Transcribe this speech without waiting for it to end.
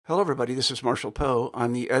Hello, everybody. This is Marshall Poe.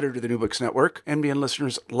 I'm the editor of the New Books Network. NBN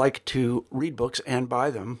listeners like to read books and buy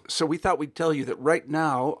them. So we thought we'd tell you that right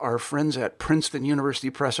now, our friends at Princeton University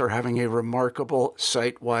Press are having a remarkable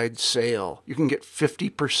site-wide sale. You can get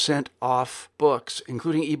 50% off books,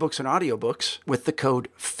 including ebooks and audiobooks, with the code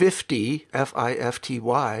 50,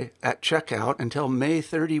 F-I-F-T-Y, at checkout until May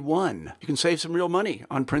 31. You can save some real money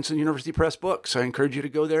on Princeton University Press books. I encourage you to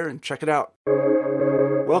go there and check it out.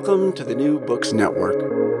 Welcome to the New Books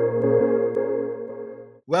Network.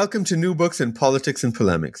 Welcome to New Books in Politics and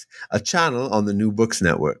Polemics, a channel on the New Books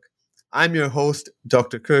Network. I'm your host,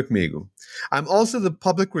 Dr. Kirk Megu. I'm also the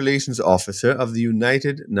Public Relations Officer of the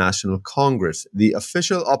United National Congress, the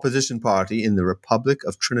official opposition party in the Republic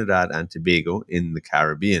of Trinidad and Tobago in the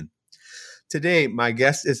Caribbean. Today, my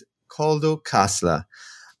guest is Koldo Casla,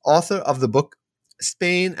 author of the book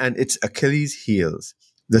Spain and Its Achilles Heels,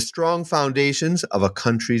 The Strong Foundations of a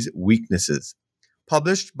Country's Weaknesses.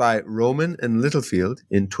 Published by Rowman and Littlefield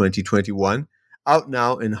in 2021, out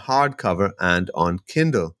now in hardcover and on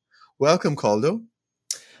Kindle. Welcome, Koldo.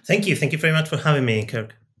 Thank you. Thank you very much for having me,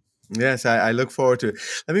 Kirk. Yes, I look forward to it.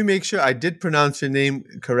 Let me make sure I did pronounce your name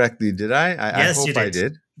correctly. Did I? Yes, I hope you did. I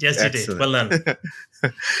did. Yes, Excellent. You did. Well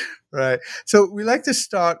done. Right. So we like to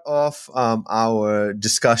start off our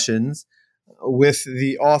discussions with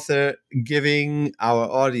the author giving our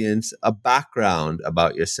audience a background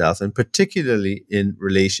about yourself, and particularly in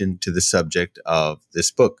relation to the subject of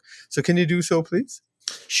this book. So can you do so, please?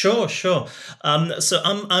 Sure. So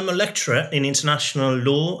I'm a lecturer in international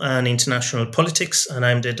law and international politics, and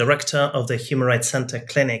I'm the director of the Human Rights Centre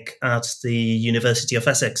Clinic at the University of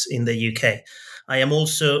Essex in the UK. I am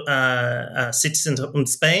also a citizen of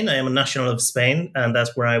Spain. I am a national of Spain, and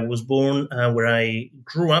that's where I was born, where I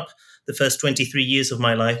grew up the first 23 years of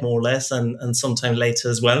my life, more or less, and sometime later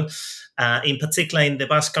as well. In particular, in the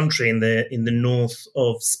Basque Country, in the north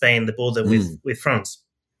of Spain, the border with France.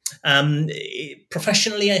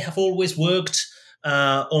 Professionally, I have always worked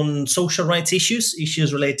on social rights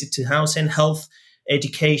issues related to housing, health,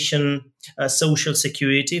 education, social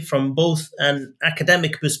security, from both an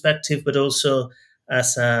academic perspective, but also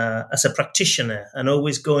as a practitioner, and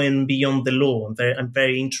always going beyond the law. I'm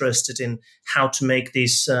very interested in how to make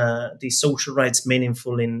these social rights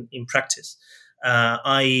meaningful in practice.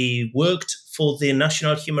 I worked for the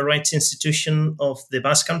National Human Rights Institution of the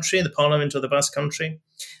Basque Country, the Parliament of the Basque Country.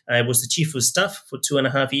 I was the chief of staff for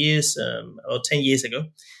 2.5 years, or 10 years ago.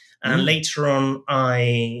 And later on,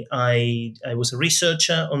 I was a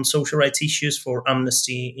researcher on social rights issues for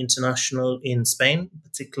Amnesty International in Spain, in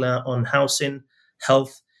particular on housing,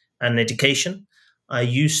 health, and education. I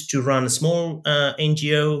used to run a small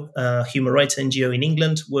NGO, human rights NGO in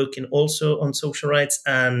England, working also on social rights.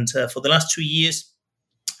 And for the last 2 years,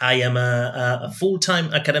 I am a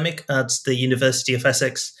full-time academic at the University of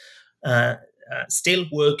Essex, still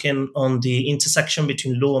working on the intersection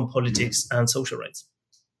between law and politics and social rights.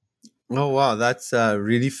 Oh, wow. That's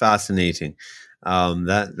really fascinating.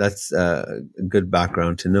 That's a good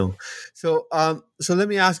background to know. So let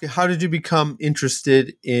me ask you, how did you become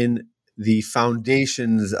interested in the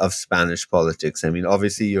foundations of Spanish politics? I mean,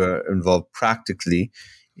 obviously you're involved practically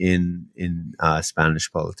in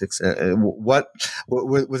Spanish politics. What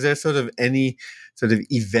was there sort of any sort of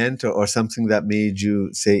event or something that made you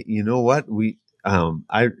say, you know what,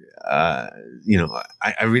 I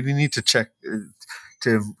really need to check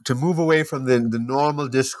to move away from the normal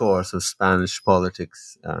discourse of Spanish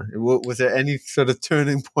politics? Was there any sort of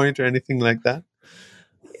turning point or anything like that?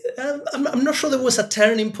 I'm not sure there was a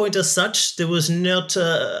turning point as such. There was not.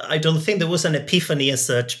 I don't think there was an epiphany as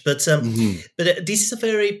such. But this is a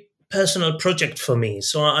very personal project for me.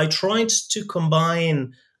 So I tried to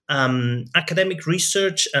combine academic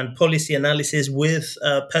research and policy analysis with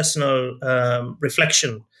personal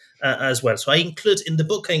reflection as well. So I include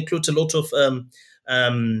a lot of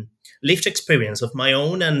lived experience of my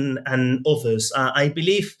own and others. I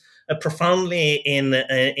believe profoundly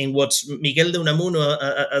in what Miguel de Unamuno,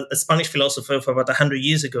 a Spanish philosopher for about 100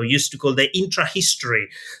 years ago, used to call the intrahistory.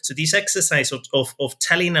 So this exercise of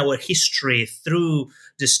telling our history through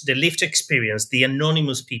the lived experience, the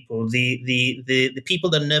anonymous people, the people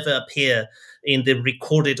that never appear in the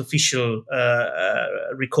recorded official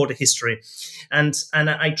recorded history, and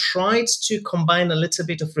I tried to combine a little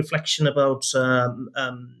bit of reflection about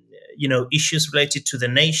issues related to the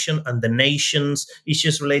nation and the nations,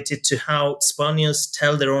 issues related to how Spaniards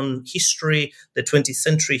tell their own history, the 20th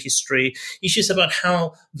century history, issues about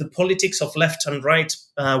how the politics of left and right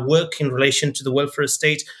work in relation to the welfare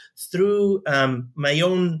state, through my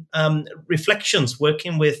own reflections,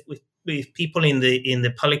 working with people in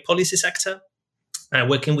the public policy sector,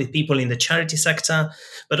 working with people in the charity sector,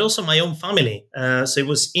 but also my own family. So it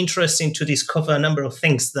was interesting to discover a number of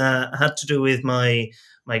things that had to do with my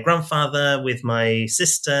grandfather, with my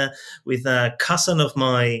sister, with a cousin of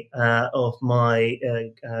my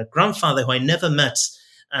grandfather who I never met,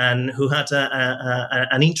 and who had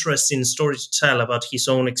an interesting story to tell about his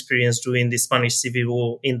own experience during the Spanish Civil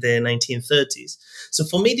War in the 1930s. So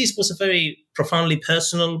for me, this was a very profoundly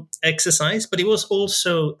personal exercise, but it was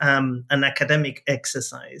also an academic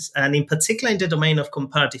exercise, and in particular in the domain of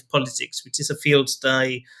comparative politics, which is a field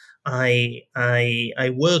that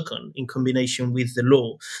I work on in combination with the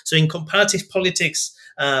law. So in comparative politics,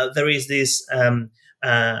 there is this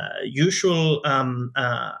usual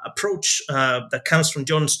approach that comes from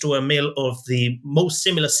John Stuart Mill of the most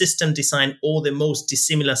similar system design or the most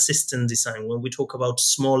dissimilar system design when we talk about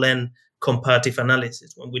small n comparative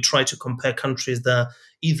analysis, when we try to compare countries that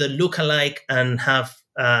either look alike and have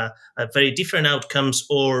very different outcomes,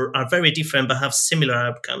 or are very different but have similar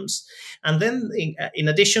outcomes. And then in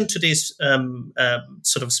addition to this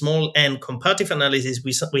sort of small n comparative analysis,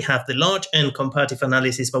 we have the large n comparative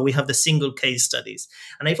analysis, but we have the single case studies.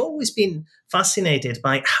 And I've always been fascinated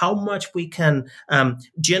by how much we can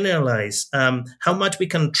generalize, how much we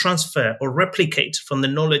can transfer or replicate from the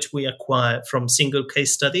knowledge we acquire from single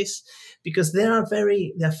case studies, because there are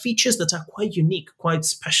features that are quite unique, quite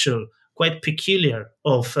special, quite peculiar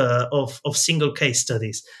of single case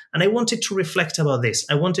studies. And I wanted to reflect about this.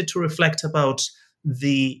 I wanted to reflect about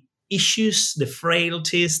the issues, the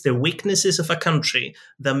frailties, the weaknesses of a country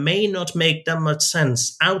that may not make that much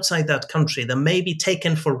sense outside that country, that may be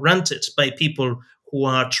taken for granted by people who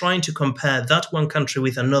are trying to compare that one country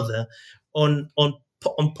with another on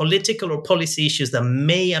political or policy issues that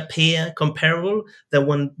may appear comparable,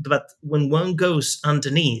 but when one goes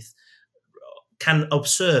underneath, can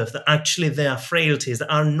observe that actually there are frailties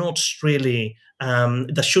that are not really,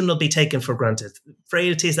 that should not be taken for granted.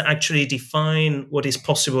 Frailties that actually define what is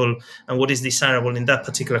possible and what is desirable in that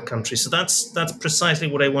particular country. So that's precisely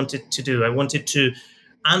what I wanted to do. I wanted to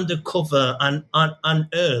uncover and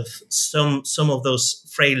unearth some of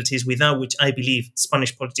those frailties without which I believe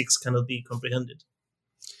Spanish politics cannot be comprehended.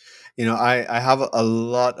 You know, I have a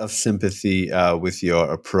lot of sympathy with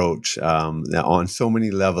your approach on so many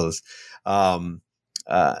levels. You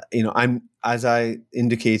know, as I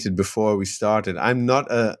indicated before we started, I'm not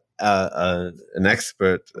an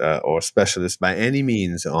expert or specialist by any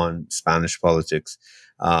means on Spanish politics,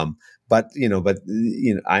 but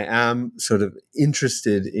I am sort of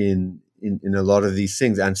interested in a lot of these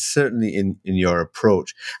things, and certainly in your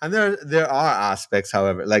approach. And there are aspects,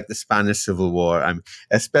 however, like the Spanish Civil War.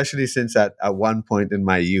 Especially since at one point in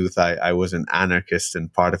my youth, I was an anarchist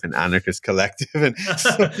and part of an anarchist collective, and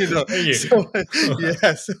so,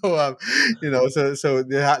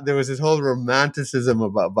 there was this whole romanticism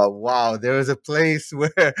about wow, there was a place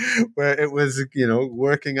where it was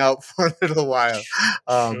working out for a little while,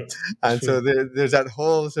 so there's that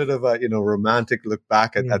whole sort of romantic look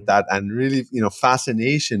back at that, and really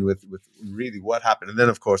fascination with really what happened. And then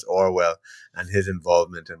of course Orwell and his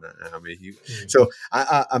involvement in so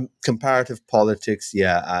I'm comparative politics,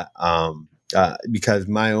 because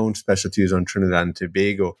my own specialty is on Trinidad and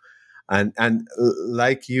Tobago, and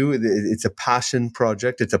like you, it's a passion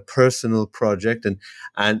project, it's a personal project, and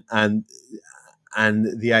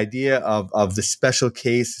the idea of the special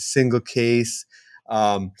case, single case,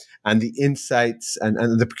 and the insights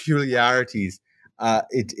and the peculiarities.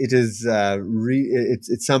 It's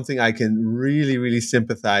something I can really, really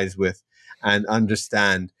sympathize with and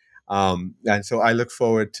understand. And so I look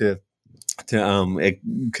forward to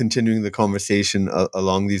continuing the conversation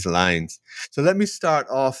along these lines. So let me start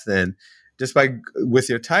off then just with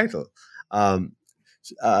your title.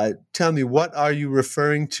 Tell me, what are you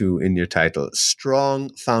referring to in your title?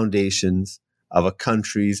 Strong foundations of a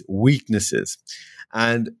country's weaknesses.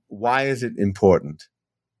 And why is it important?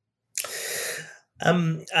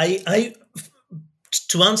 To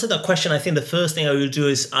answer that question, I think the first thing I will do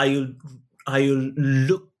is I will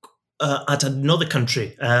look at another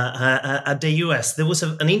country, at the US. There was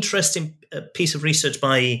an interesting piece of research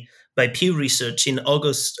by Pew Research in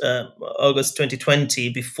August 2020,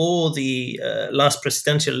 before the last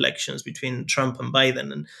presidential elections between Trump and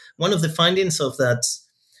Biden. And one of the findings of that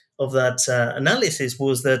analysis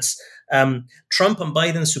was that Trump and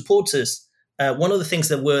Biden supporters, one of the things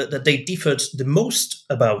that they differed the most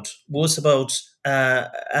about was about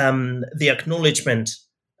the acknowledgement,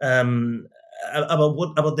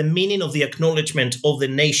 about the meaning of the acknowledgement of the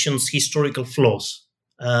nation's historical flaws,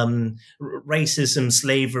 racism,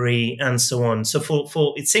 slavery, and so on. So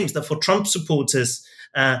for it seems that for Trump supporters,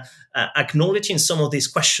 acknowledging some of these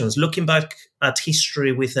questions, looking back at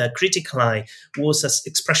history with a critical eye, was an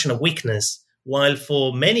expression of weakness, while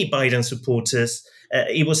for many Biden supporters,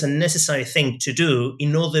 it was a necessary thing to do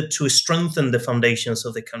in order to strengthen the foundations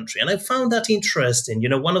of the country. And I found that interesting.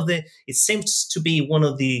 It seems to be one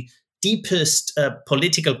of the deepest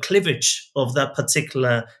political cleavage of that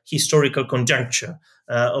particular historical conjuncture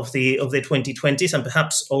of the 2020s, and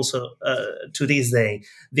perhaps also to this day,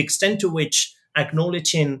 the extent to which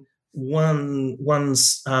acknowledging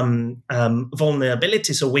one's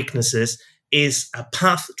vulnerabilities or weaknesses is a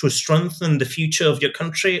path to strengthen the future of your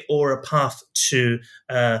country, or a path to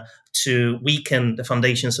weaken the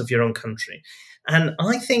foundations of your own country. And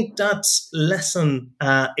I think that lesson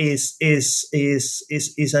is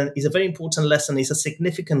a very important lesson. Is a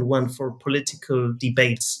significant one for political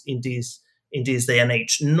debates in this day and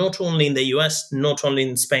age. Not only in the US, not only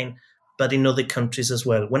in Spain, but in other countries as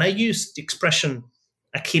well. When I use the expression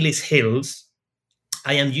Achilles' heels,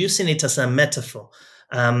 I am using it as a metaphor.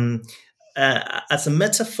 As a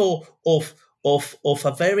metaphor of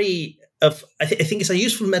a very I think it's a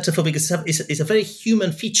useful metaphor because it's a very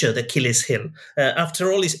human feature, the Achilles heel.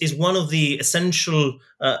 After all, is one of the essential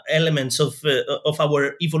elements of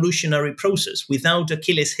our evolutionary process. Without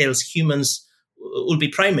Achilles heels, humans would be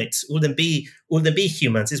primates. Wouldn't be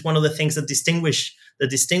humans. It's one of the things that distinguish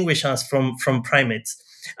us from primates.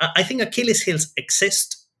 I think Achilles heels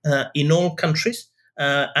exist in all countries.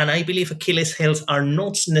 And I believe Achilles heels are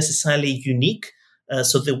not necessarily unique.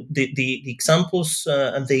 So the examples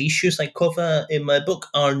and the issues I cover in my book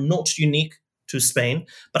are not unique to Spain,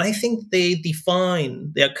 but I think they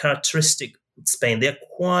define their characteristic of Spain. They're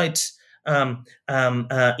quite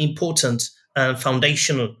important and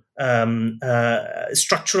foundational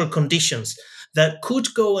structural conditions that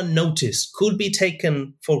could go unnoticed, could be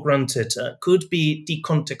taken for granted, could be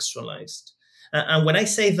decontextualized. And when I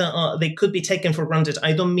say that they could be taken for granted,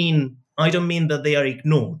 I don't mean that they are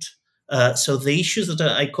ignored. So the issues that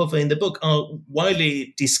I cover in the book are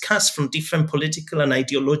widely discussed from different political and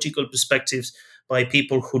ideological perspectives by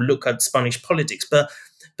people who look at Spanish politics. But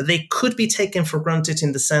they could be taken for granted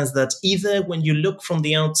in the sense that either when you look from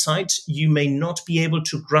the outside, you may not be able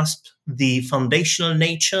to grasp the foundational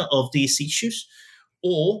nature of these issues,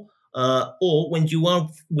 or when you are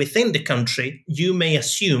within the country, you may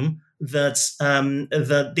assume that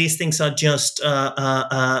these things are just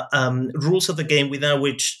rules of the game without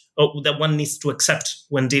which that one needs to accept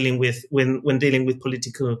when dealing with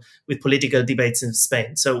political debates in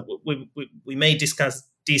Spain. So we may discuss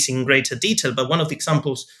this in greater detail, but one of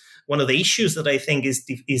the issues that I think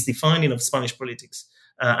is defining of Spanish politics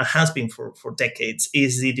has been for decades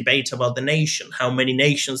is the debate about the nation. How many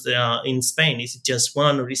nations there are in Spain? Is it just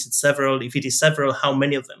one, or is it several? If it is several, how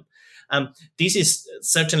many of them? This is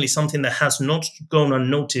certainly something that has not gone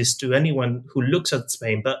unnoticed to anyone who looks at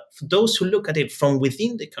Spain, but for those who look at it from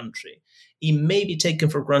within the country, it may be taken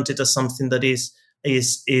for granted as something that is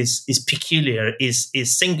peculiar, is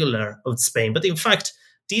singular of Spain. But in fact,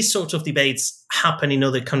 these sorts of debates happen in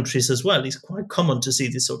other countries as well. It's quite common to see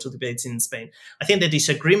these sorts of debates in Spain. I think the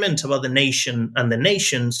disagreement about the nation and the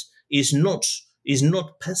nations is not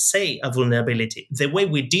per se a vulnerability. The way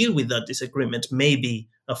we deal with that disagreement may be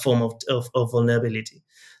a form of vulnerability.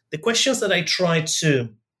 The questions that I try to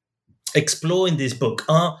explore in this book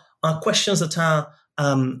are questions that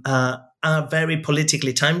are very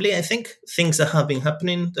politically timely, I think, things that have been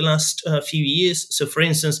happening the last few years. So, for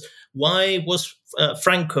instance, why was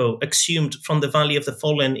Franco exhumed from the Valley of the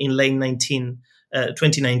Fallen in late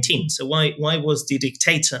 2019? So why was the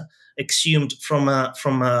dictator exhumed from a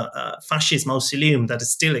fascist mausoleum that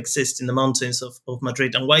still exists in the mountains of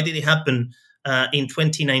Madrid? And why did it happen in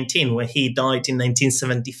 2019 when he died in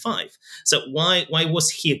 1975? So why was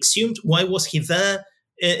he exhumed? Why was he there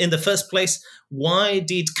in the first place? Why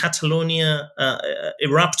did Catalonia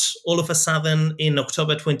erupt all of a sudden in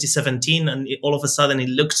October 2017? And all of a sudden it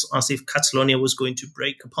looked as if Catalonia was going to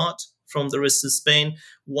break apart from the rest of Spain.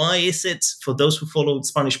 Why is it, for those who follow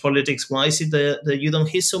Spanish politics, why is it that you don't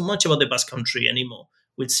hear so much about the Basque Country anymore,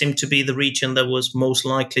 which seemed to be the region that was most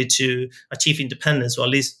likely to achieve independence, or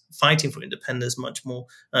at least fighting for independence much more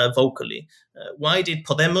vocally? Why did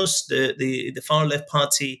Podemos, the far-left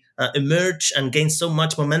party, emerge and gain so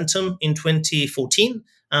much momentum in 2014?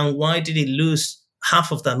 And why did it lose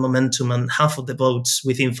half of that momentum and half of the votes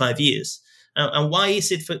within 5 years? And why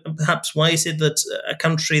is it that a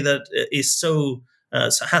country that is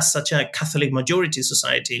has such a Catholic majority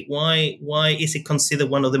society, why is it considered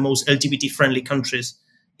one of the most LGBT-friendly countries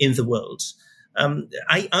in the world?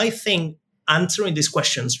 I think answering these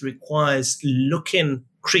questions requires looking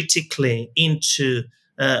critically into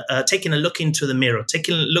taking a look into the mirror,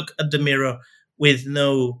 taking a look at the mirror with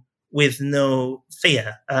no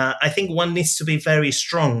fear. I think one needs to be very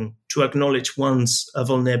strong to acknowledge one's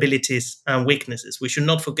vulnerabilities and weaknesses. We should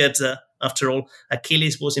not forget that, after all,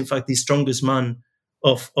 Achilles was in fact the strongest man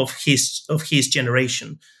of his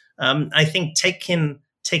generation. I think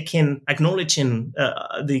acknowledging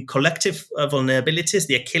the collective vulnerabilities,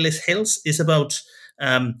 the Achilles heels, is about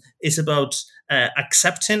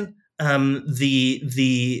accepting the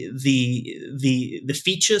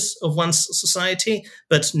features of one's society,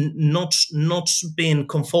 but not being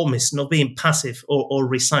conformist, not being passive or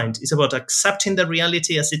resigned. It's about accepting the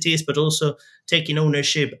reality as it is, but also taking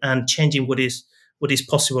ownership and changing what is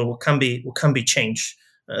possible, what can be changed.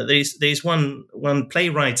 There is one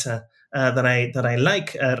playwright that I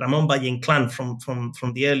like, Ramon Valle-Inclán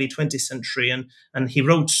from the early 20th century, and he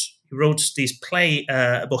wrote this play,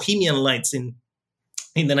 Bohemian Lights,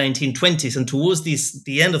 in the 1920s, and towards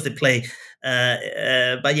the end of the play,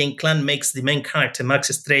 Valle-Inclán makes the main character, Max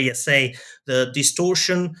Estrella, say the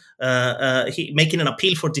distortion, making an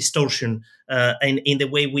appeal for distortion in the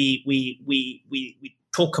way we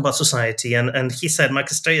talk about society. And he said,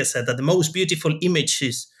 Max Estrella said, that the most beautiful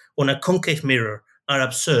images on a concave mirror are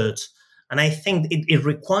absurd. And I think it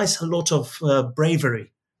requires a lot of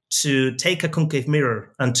bravery to take a concave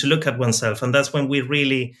mirror and to look at oneself. And that's when we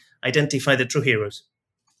really identify the true heroes.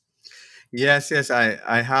 Yes,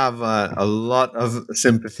 I have a lot of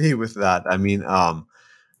sympathy with that. I mean,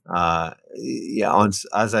 as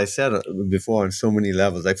I said before, on so many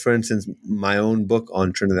levels. Like, for instance, my own book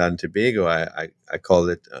on Trinidad and Tobago, I call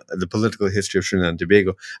it The Political History of Trinidad and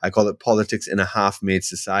Tobago. I call it Politics in a Half-Made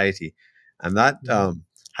Society. And that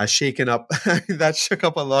has shaken up, that shook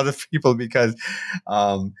up a lot of people because,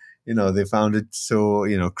 they found it so,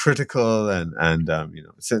 critical and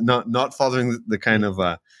so not following the kind of,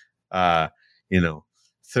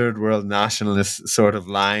 third world nationalist sort of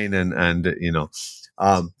line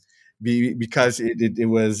because it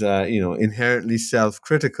was inherently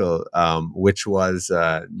self-critical, which was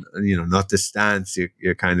not the stance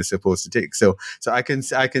you're kind of supposed to take. So I can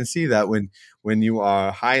see that when you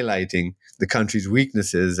are highlighting the country's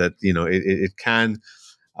weaknesses, that it can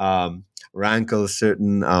rankle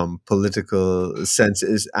certain political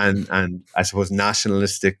senses and I suppose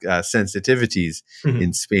nationalistic sensitivities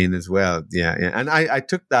in Spain as well. Yeah. And I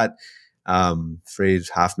took that phrase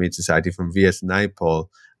 "half-made society" from V.S. Naipaul,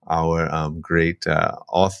 our great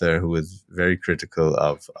author, who was very critical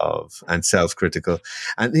of and self-critical.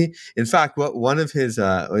 And he, in fact, one of his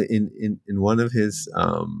in one of his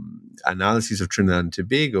analyses of Trinidad and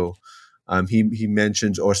Tobago, he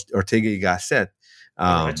mentions Ortega y Gasset.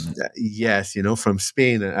 Yes, from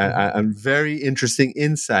Spain, a very interesting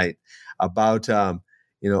insight about, Ortega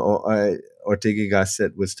y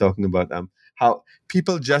Gasset was talking about how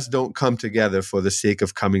people just don't come together for the sake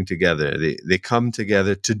of coming together. They come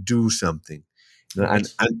together to do something. And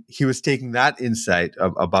he was taking that insight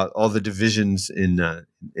about all the divisions in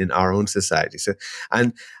our own society. So,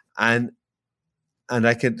 and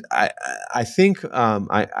I think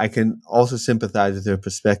I can also sympathize with their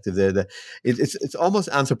perspective there. That it's almost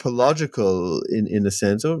anthropological in a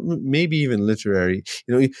sense, or maybe even literary.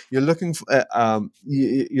 You're looking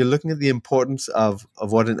you're looking at the importance of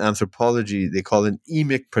what in anthropology they call an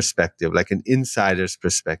emic perspective, like an insider's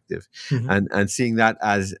perspective, and seeing that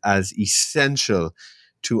as essential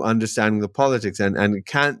to understanding the politics, and it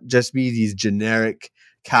can't just be these generic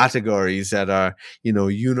categories that are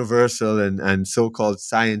universal and so-called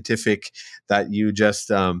scientific, that you just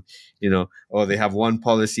they have one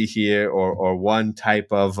policy here or one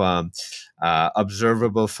type of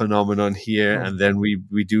observable phenomenon here, and then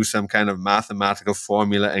we do some kind of mathematical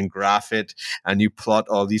formula and graph it, and you plot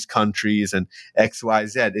all these countries and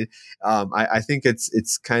XYZ. I think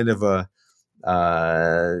it's kind of a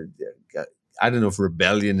I don't know if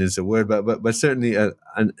rebellion is a word, but certainly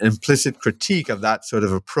an implicit critique of that sort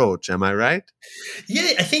of approach. Am I right?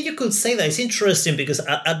 Yeah, I think you could say that. It's interesting because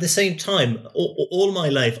at the same time, all my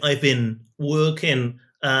life, I've been working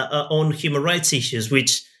on human rights issues,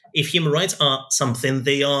 which, if human rights are something,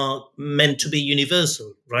 they are meant to be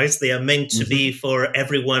universal, right? They are meant to be for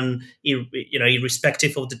everyone,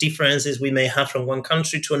 irrespective of the differences we may have from one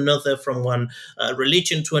country to another, from one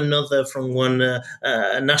religion to another, from one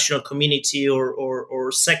national community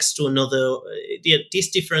or sex to another.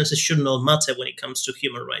 These differences should not matter when it comes to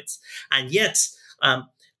human rights. And yet,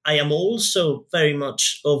 I am also very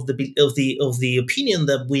much of the opinion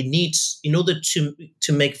that we need, in order to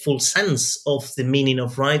make full sense of the meaning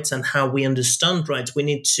of rights and how we understand rights, we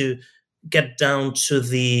need to get down to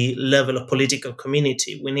the level of political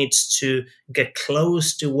community. We need to get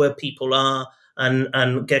close to where people are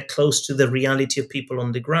and get close to the reality of people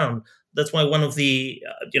on the ground. That's why one of the,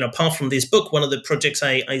 apart from this book, one of the projects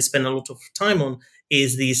I spend a lot of time on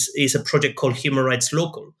is a project called Human Rights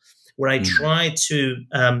Local, where I try to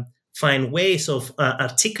find ways of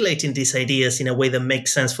articulating these ideas in a way that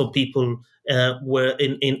makes sense for people were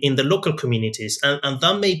in the local communities. And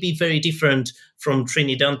that may be very different from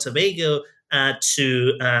Trinidad and Tobago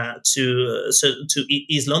to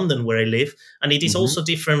East London, where I live, and it is also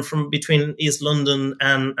different from between East London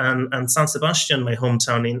and San Sebastian, my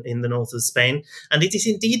hometown in the north of Spain, and it is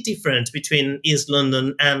indeed different between East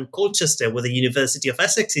London and Colchester, where the University of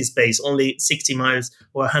Essex is based, only 60 miles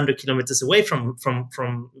or 100 kilometers away from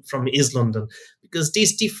East London, because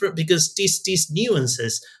these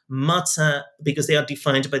nuances matter because they are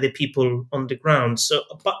defined by the people on the ground. So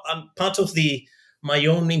part of my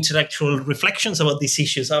own intellectual reflections about these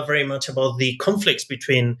issues are very much about the conflicts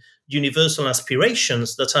between universal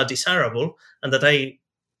aspirations that are desirable and that I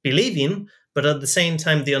believe in, but at the same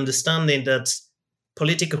time, the understanding that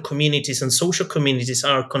political communities and social communities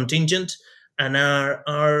are contingent and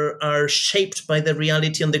are shaped by the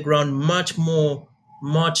reality on the ground much more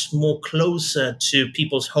closer to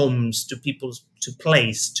people's homes, to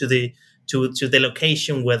place, to the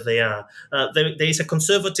location where they are. There is a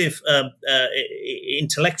conservative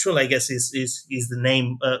intellectual, I guess is the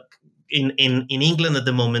name in England at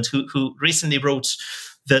the moment, who recently wrote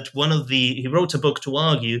that he wrote a book to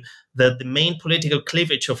argue that the main political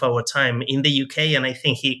cleavage of our time in the UK, and I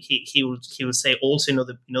think he will say also in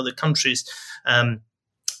other countries.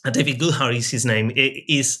 David Goodhart is his name.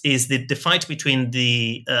 Is the fight between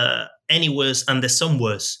the anywheres and the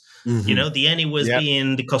somewheres. The anywheres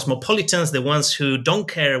being the cosmopolitans, the ones who don't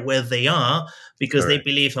care where they are because they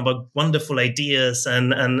believe about wonderful ideas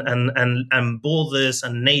and borders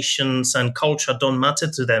and nations and culture don't matter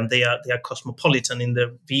to them. They are cosmopolitan in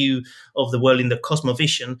their view of the world, in the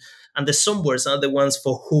cosmovision. And the somewheres are the ones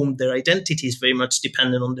for whom their identity is very much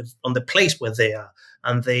dependent on the place where they are.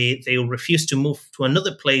 And they will refuse to move to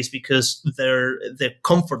another place because their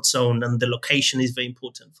comfort zone and the location is very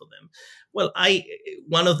important for them. Well,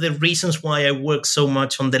 one of the reasons why I work so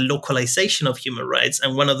much on the localization of human rights,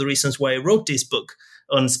 and one of the reasons why I wrote this book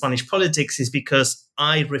on Spanish politics, is because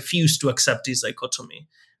I refuse to accept this dichotomy.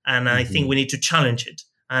 And I think we need to challenge it.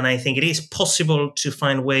 And I think it is possible to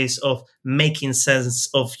find ways of making sense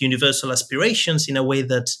of universal aspirations in a way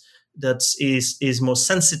that is more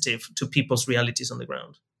sensitive to people's realities on the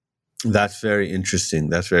ground. That's very interesting.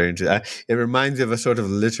 It reminds me of a sort of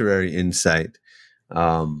literary insight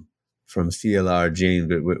from C.L.R.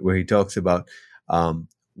 James, where he talks about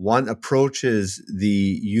one approaches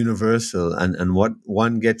the universal, and what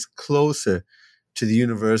one gets closer to the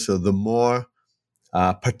universal, the more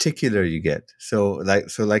particular you get. So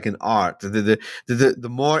like in art, the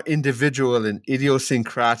more individual and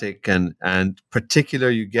idiosyncratic and particular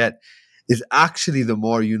you get is actually the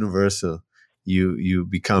more universal you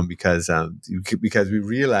become, because we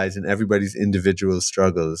realize in everybody's individual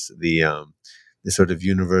struggles the sort of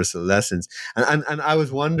universal lessons. And I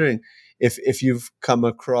was wondering if you've come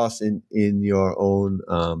across in your own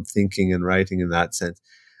thinking and writing in that sense,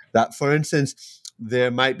 that, for instance,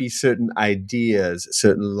 there might be certain ideas,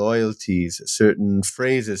 certain loyalties, certain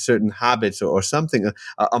phrases, certain habits, or something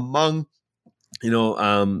among,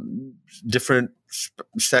 different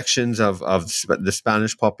sections of the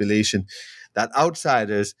Spanish population that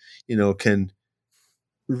outsiders, can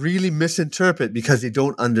really misinterpret because they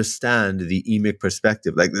don't understand the emic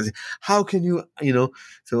perspective. Like, how can you,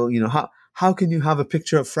 how can you have a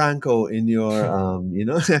picture of Franco in your, in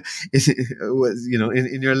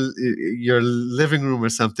your living room or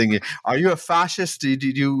something? Are you a fascist? Do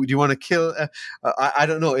you want to kill? I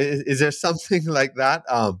don't know. Is there something like that?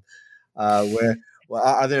 Where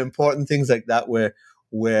are there important things like that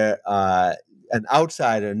where an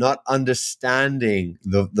outsider not understanding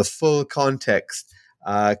the full context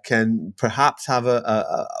can perhaps have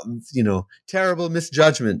a terrible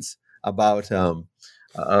misjudgments about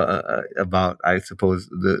I suppose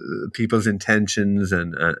the people's intentions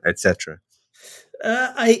and etc.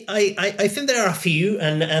 I think there are a few,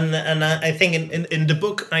 and I think in the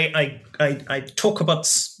book I talk about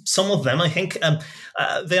some of them. I think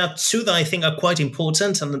there are two that I think are quite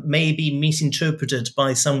important and may be misinterpreted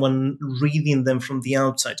by someone reading them from the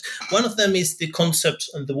outside. One of them is the concept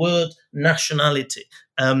and the word nationality.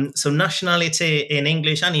 So nationality in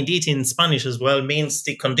English, and indeed in Spanish as well, means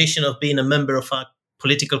the condition of being a member of a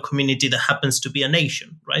political community that happens to be a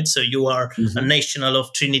nation, right? So you are a national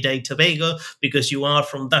of Trinidad and Tobago because you are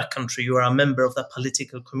from that country. You are a member of that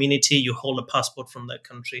political community. You hold a passport from that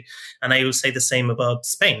country. And I will say the same about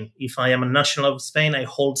Spain. If I am a national of Spain, I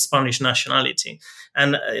hold Spanish nationality.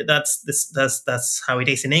 And that's how it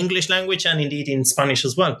is in English language and indeed in Spanish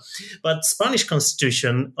as well. But Spanish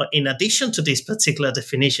Constitution, in addition to this particular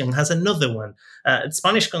definition, has another one.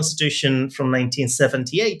 Spanish Constitution from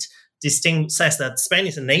 1978 says that Spain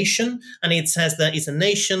is a nation, and it says that it's a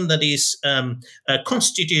nation that is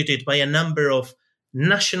constituted by a number of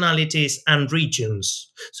nationalities and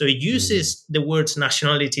regions. So it uses the word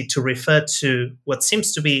nationality to refer to what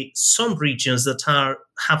seems to be some regions that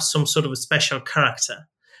have some sort of a special character.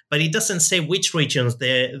 But it doesn't say which regions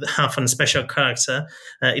they have a special character.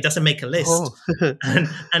 It doesn't make a list, and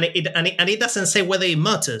it doesn't say whether it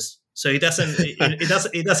matters. So it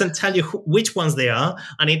doesn't tell you which ones they are,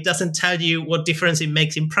 and it doesn't tell you what difference it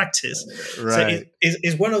makes in practice. Right. So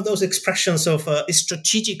it's one of those expressions of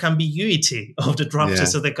strategic ambiguity of the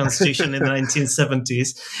drafters of the Constitution in the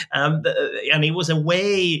 1970s, and it was a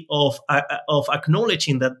way of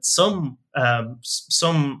acknowledging that some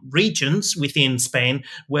regions within Spain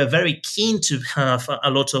were very keen to have a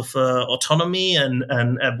lot of autonomy and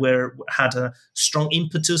had a strong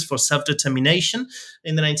impetus for self-determination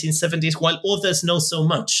in the 1970s, while others know so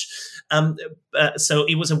much. So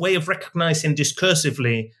it was a way of recognizing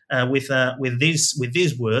discursively with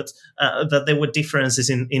these words that there were differences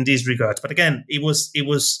in this regard. But again, it was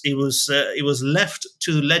left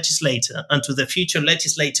to the legislator and to the future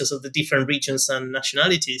legislators of the different regions and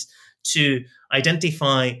nationalities to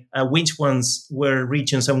identify which ones were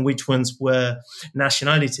regions and which ones were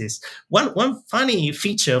nationalities. One funny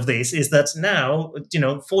feature of this is that now,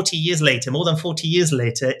 40 years later, more than 40 years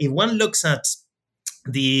later, if one looks at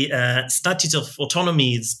the statutes of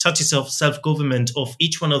autonomy, statutes of self-government of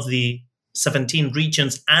each one of the 17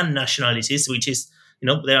 regions and nationalities, which is,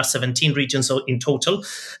 there are 17 regions in total.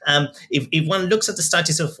 If one looks at the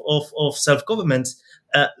statutes of self-government,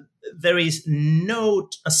 there is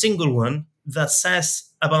not a single one that says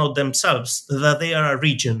about themselves that they are a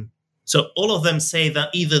region. So all of them say that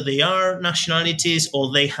either they are nationalities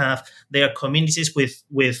or they are communities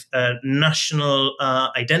with national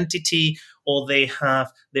identity, or they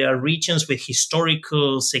are regions with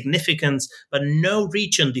historical significance, but no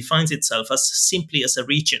region defines itself as simply as a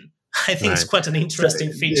region. I think it's quite an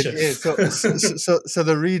interesting feature. So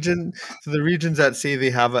the regions that say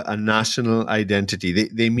they have a national identity,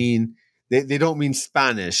 they don't mean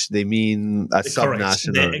Spanish. They mean a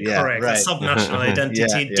subnational. Correct. Right. A subnational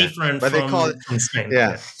identity, different but from, they call it, from Spain.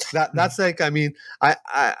 Yeah. That's like, I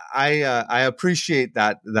appreciate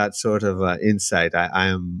that sort of insight.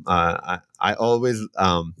 I always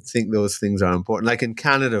think those things are important. Like in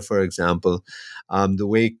Canada, for example, the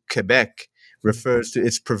way Quebec refers to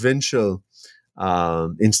its provincial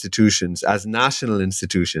institutions as national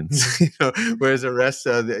institutions, whereas the rest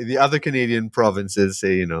of the other Canadian provinces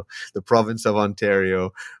say, the province of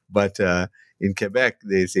Ontario, but in Quebec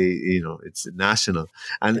they say, it's national,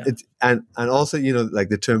 and it's and also, like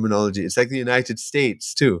the terminology, it's like the United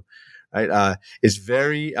States too, right? It's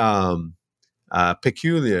very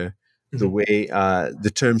peculiar the way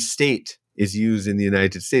the term state is used in the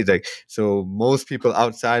United States. Like, so most people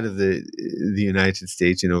outside of the United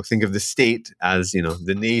States, think of the state as,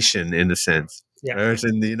 the nation in a sense. Yeah. Whereas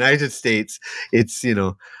in the United States, it's,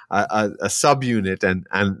 a subunit,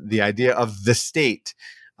 and the idea of the state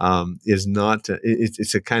is not,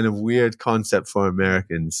 it's a kind of weird concept for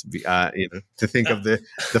Americans, to think of the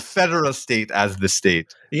federal state as the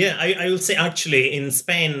state. Yeah, I would say actually in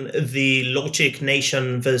Spain, the logic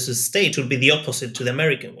nation versus state would be the opposite to the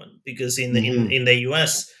American one, because in the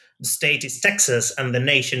US, the state is Texas and the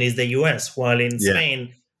nation is the US, while in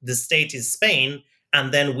Spain, the state is Spain.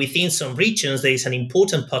 And then within some regions, there is an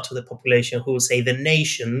important part of the population who will say the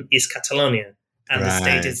nation is Catalonia and the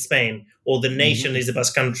state is Spain, or the nation is the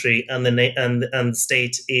Basque Country and the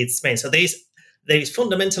state is Spain. So there is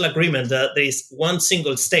fundamental agreement that there is one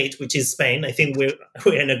single state, which is Spain. I think we're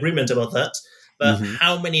in agreement about that. But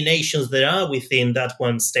how many nations there are within that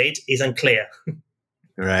one state is unclear.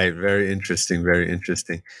 Right. Very interesting. Very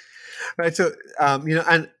interesting. Right. So,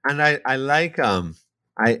 and I like,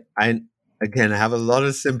 again, I have a lot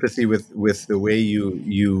of sympathy with the way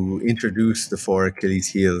you introduce the four Achilles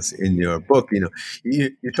heels in your book.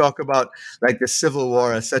 You talk about like the Civil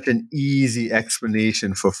War as such an easy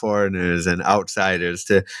explanation for foreigners and outsiders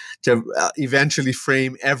to eventually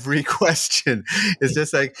frame every question. It's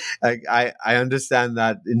just like I understand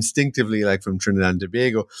that instinctively, like from Trinidad and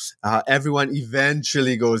Tobago, everyone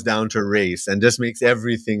eventually goes down to race and just makes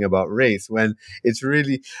everything about race when it's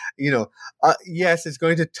really, yes, it's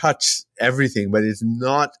going to touch everything, but it's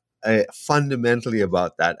not fundamentally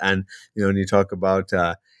about that. And when you talk about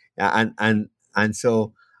and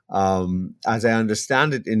so as I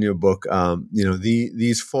understand it in your book,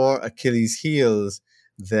 these four Achilles heels,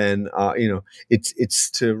 then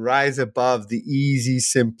it's to rise above the easy,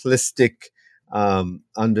 simplistic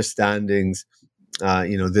understandings,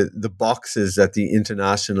 the boxes that the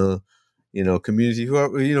international community, who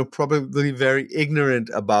are probably very ignorant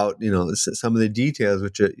about some of the details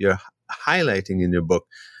which you're highlighting in your book.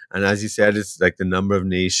 And as you said, it's like the number of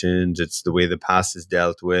nations, it's the way the past is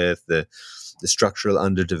dealt with, the structural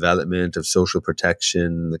underdevelopment of social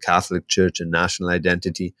protection, the Catholic Church and national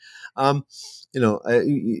identity.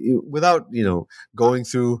 Without going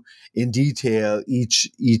through in detail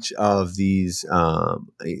each of these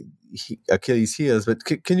Achilles heels, but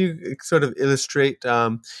can you sort of illustrate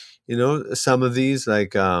some of these,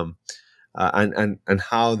 like and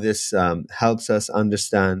how this helps us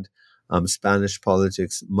understand Spanish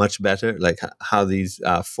politics much better, like how these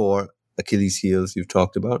four Achilles heels you've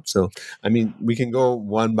talked about. So, I mean, we can go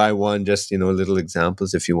one by one, just little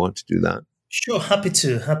examples if you want to do that. Sure, happy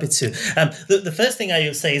to. The first thing I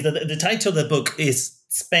will say is that the title of the book is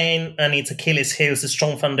Spain and its Achilles heels: the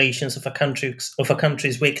strong foundations of a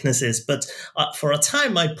country's weaknesses. But for a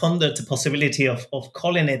time, I pondered the possibility of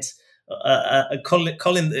calling it.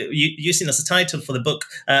 Using as a title for the book,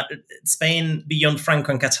 Spain Beyond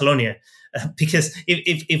Franco and Catalonia. Because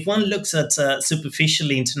if one looks at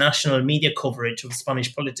superficially international media coverage of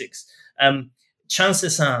Spanish politics,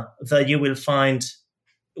 chances are that you will find,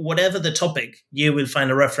 whatever the topic, you will find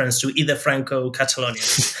a reference to either Franco or Catalonia.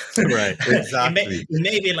 Right, exactly. It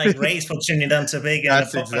may be like race for Trinidad and Tobago.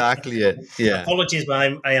 That's exactly it. Yeah. Apologies,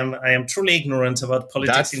 but I am truly ignorant about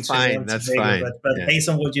politics in Trinidad and Tobago. That's fine. But yeah, based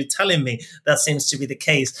on what you're telling me, that seems to be the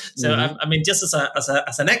case. So I mean, just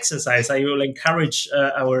as an exercise, I will encourage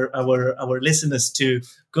our listeners to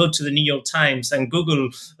go to the New York Times and Google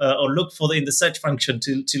or look for in the search function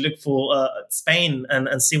to look for Spain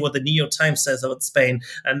and see what the New York Times says about Spain,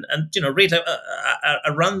 and read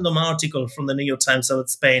a random article from the New York Times about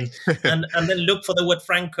Spain, and then look for the word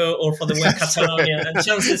Franco or for the word Catalonia, right. And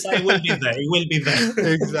chances are it will be there. It will be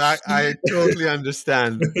there. Exactly. I totally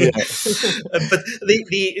understand. Yeah. But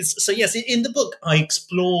so yes, in the book I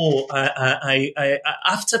explore. I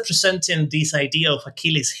after presenting this idea of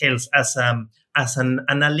Achilles heels as an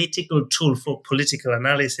analytical tool for political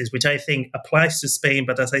analysis, which I think applies to Spain,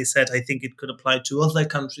 but as I said, I think it could apply to other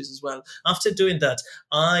countries as well. After doing that,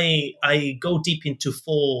 I go deep into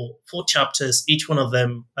four chapters, each one of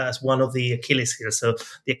them as one of the Achilles heels. So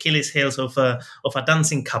the Achilles heels of a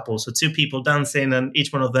dancing couple, so two people dancing, and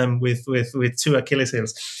each one of them with two Achilles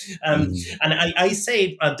heels. And I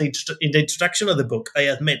say in the introduction of the book, I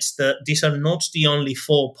admit that these are not the only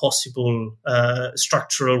four possible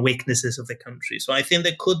structural weaknesses of the country. So I think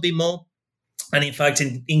there could be more. And in fact,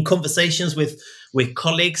 in conversations with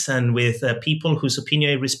colleagues and with people whose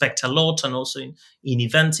opinion I respect a lot, and also in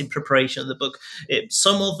events in preparation of the book,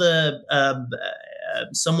 some of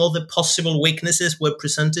the possible weaknesses were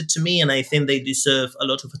presented to me, and I think they deserve a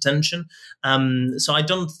lot of attention. So I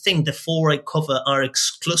don't think the four I cover are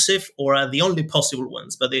exclusive or are the only possible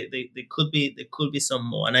ones, but there could be some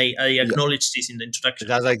more, and I acknowledge this in the introduction.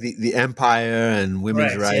 That's like the empire and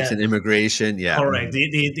women's rights and immigration. Yeah, correct.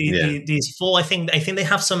 These four, I think they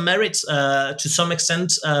have some merits to some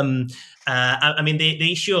extent. I mean,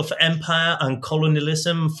 the issue of empire and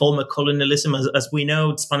colonialism, former colonialism, as we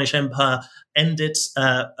know, the Spanish Empire ended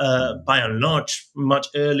by and large much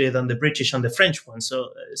earlier than the British and the French one. So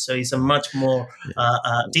it's a much more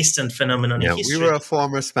distant phenomenon in history. We were a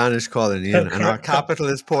former Spanish colony, and our capital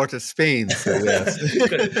is Port of Spain. So yes.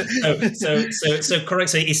 so correct.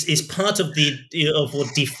 So it's part of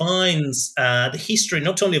what defines the history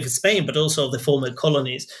not only of Spain but also of the former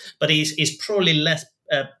colonies. But it's probably less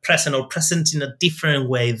present in a different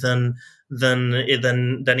way than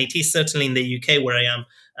it is certainly in the UK where I am,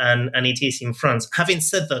 and it is in France. Having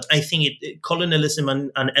said that, I think colonialism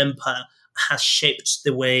and empire has shaped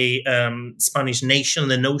the way Spanish nation,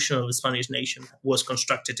 the notion of a Spanish nation, was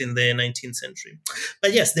constructed in the 19th century.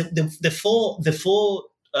 But yes, the four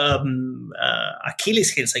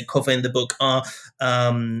Achilles heels I cover in the book are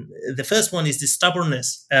the first one is the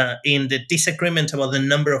stubbornness in the disagreement about the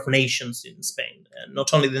number of nations in Spain.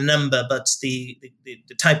 Not only the number, but the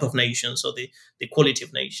type of nations or the quality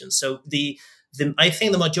of nations. So I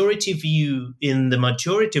think the majority view in the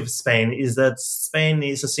majority of Spain is that Spain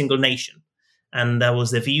is a single nation. And that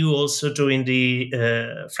was the view also during the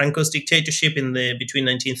Franco's dictatorship between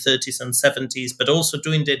 1930s and 70s, but also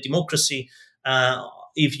during the democracy.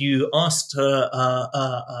 If you asked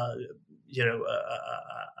a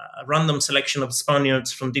random selection of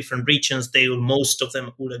Spaniards from different regions, most of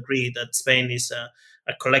them would agree that Spain is a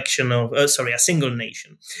single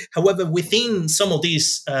nation. However, within some of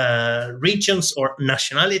these regions or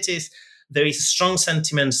nationalities, there is a strong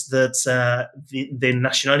sentiment that the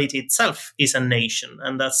nationality itself is a nation.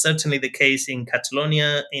 And that's certainly the case in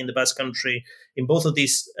Catalonia, in the Basque Country. In both of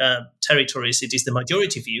these territories, it is the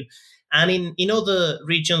majority view. And in other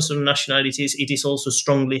regions or nationalities, it is also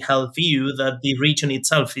strongly held view that the region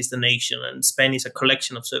itself is the nation, and Spain is a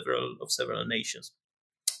collection of several nations.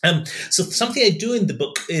 So something I do in the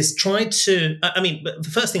book is try to. The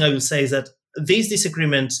first thing I will say is that this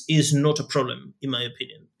disagreement is not a problem, in my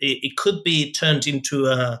opinion. It could be turned into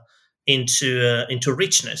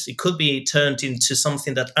richness. It could be turned into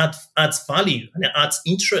something that adds value and adds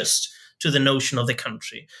interest to the notion of the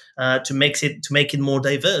country, to make it more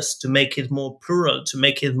diverse, to make it more plural, to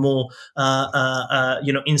make it more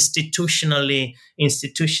institutionally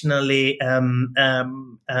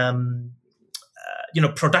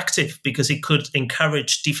productive, because it could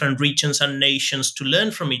encourage different regions and nations to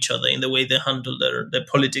learn from each other in the way they handle their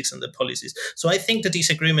politics and their policies. So I think the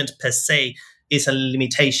disagreement per se is a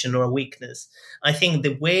limitation or a weakness. I think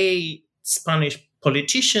the way Spanish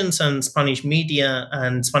politicians and Spanish media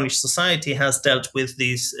and Spanish society has dealt with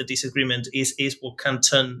this disagreement is what can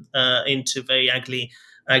turn into very ugly,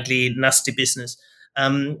 nasty business.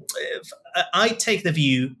 I take the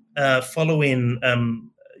view following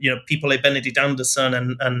people like Benedict Anderson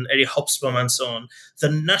and Eric Hobsbawm and so on, the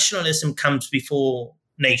nationalism comes before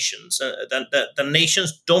nations. The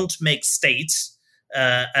nations don't make states,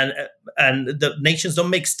 and the nations don't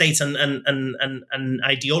make states and the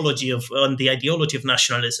ideology of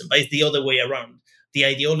nationalism, but it's the other way around. The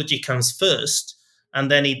ideology comes first, and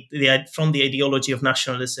then from the ideology of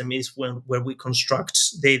nationalism is where we construct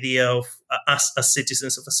the idea of us as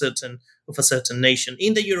citizens of a certain nation.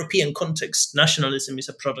 In the European context, nationalism is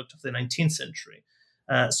a product of the 19th century.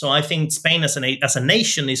 So I think Spain as a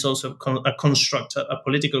nation is also a construct, a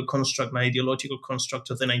political construct, an ideological construct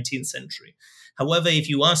of the 19th century. However, if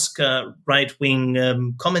you ask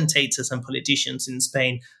right-wing commentators and politicians in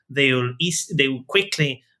Spain, they will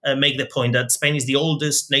quickly make the point that Spain is the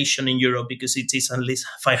oldest nation in Europe because it is at least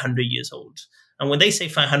 500 years old. And when they say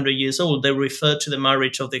 500 years old, they refer to the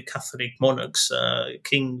marriage of the Catholic monarchs,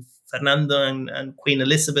 King Fernando and Queen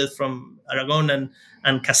Elizabeth from Aragon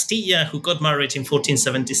and Castilla, who got married in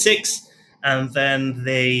 1476. And then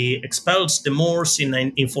they expelled the Moors in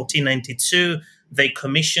 1492. They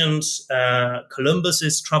commissioned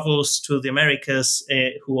Columbus's travels to the Americas,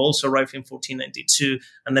 who also arrived in 1492,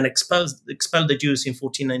 and then expelled the Jews in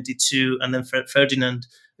 1492, and then Ferdinand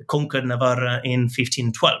conquered Navarra in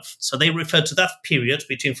 1512. So they refer to that period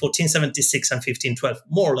between 1476 and 1512,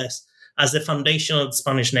 more or less, as the foundation of the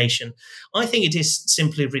Spanish nation. I think it is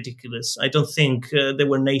simply ridiculous. I don't think there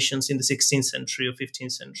were nations in the 16th century or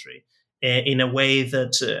 15th century in a way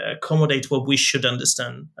that accommodate what we should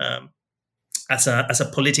understand as a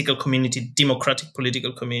political community, democratic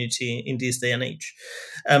political community in this day and age.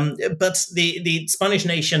 But the Spanish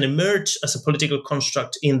nation emerged as a political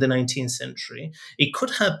construct in the 19th century. It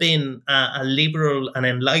could have been a liberal and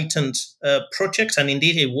enlightened project, and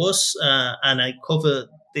indeed it was, and I cover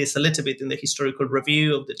this a little bit in the historical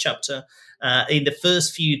review of the chapter. In the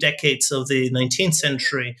first few decades of the 19th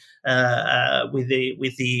century, with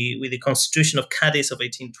the Constitution of Cadiz of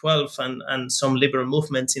 1812 and some liberal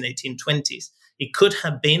movements in 1820s, it could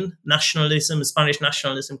have been nationalism. Spanish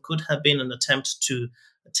nationalism could have been an attempt to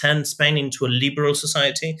turn Spain into a liberal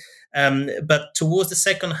society. But towards the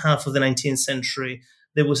second half of the 19th century,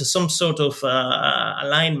 there was some sort of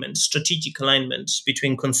strategic alignment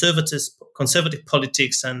between conservative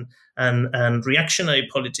politics and reactionary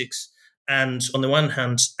politics. And on the one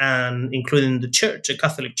hand, and including the church, the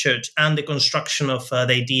Catholic Church, and the construction of the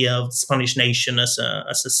idea of the Spanish nation as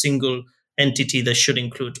a single entity that should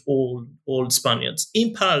include all Spaniards.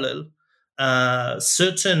 In parallel,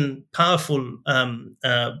 certain powerful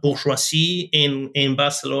bourgeoisie in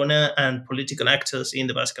Barcelona and political actors in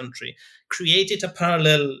the Basque Country created a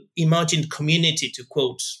parallel imagined community, to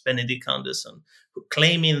quote Benedict Anderson,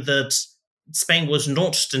 claiming that Spain was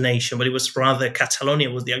not the nation, but it was rather Catalonia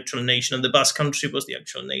was the actual nation, and the Basque Country was the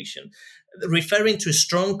actual nation, referring to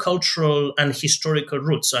strong cultural and historical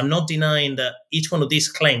roots. So I'm not denying that each one of these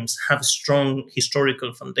claims have a strong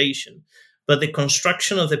historical foundation, but the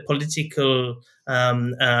construction of the political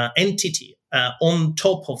entity on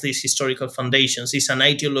top of these historical foundations is an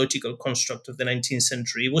ideological construct of the 19th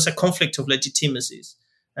century. It was a conflict of legitimacies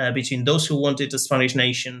between those who wanted a Spanish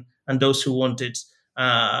nation and those who wanted,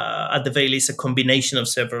 at the very least, a combination of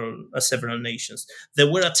several nations.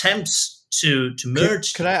 There were attempts to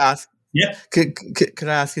merge. Could I ask? Yeah. Could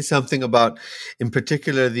I ask you something about, in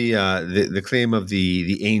particular, the claim of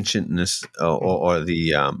the ancientness or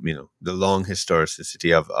the the long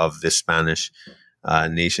historicity of the Spanish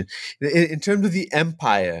nation in terms of the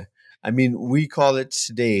empire? I mean, we call it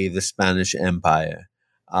today the Spanish Empire,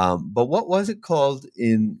 but what was it called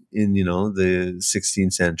in the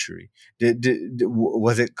 16th century?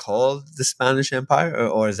 Was it called the Spanish Empire,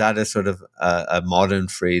 or is that a sort of a modern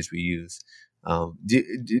phrase we use? Do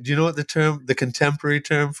you know what the contemporary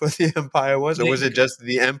term for the empire was, or was it just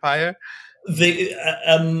the empire? I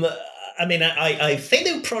think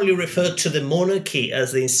they probably referred to the monarchy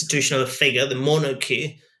as the institutional figure, the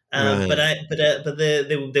monarchy. Right. But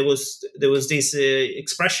there was this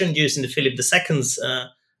expression used in the Philip II's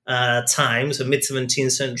time, so mid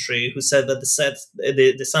 17th century, who said that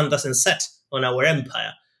the sun doesn't set on our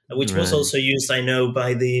empire, which was also used, I know,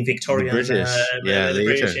 by the Victorian the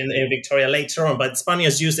British in Victoria later on. But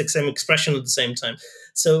Spaniards used the same expression at the same time.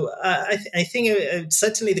 So I think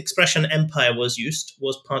certainly the expression empire was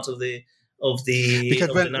part of the because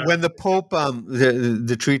when the Pope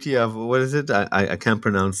the treaty of, what is it? I can't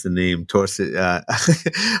pronounce the name, but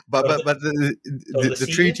the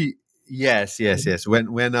treaty. Yes.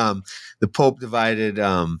 When the Pope divided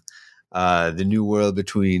the New World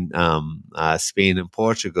between Spain and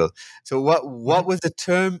Portugal. So what was the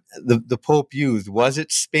term the Pope used? Was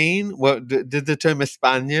it Spain? What did the term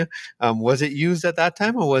España was it used at that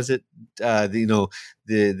time, or was it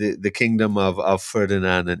the kingdom of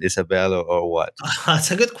Ferdinand and Isabel, or what?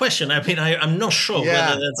 That's a good question. I mean, I'm not sure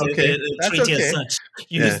whether the treaty as such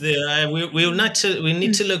used we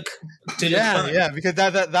need to look. Because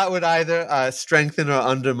that would either strengthen or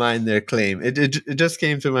undermine their claim. It just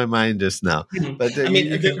came to my mind just now. But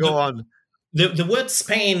you can go on. The word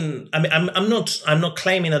Spain, I mean, I'm not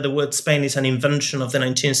claiming that the word Spain is an invention of the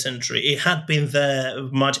 19th century. It had been there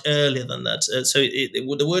much earlier than that. So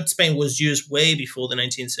the word Spain was used way before the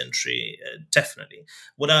 19th century, definitely.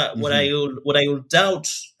 What I will doubt,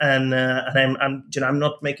 and I'm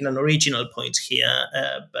not making an original point here,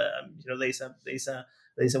 but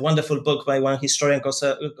there's a wonderful book by one historian called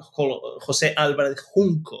José Álvarez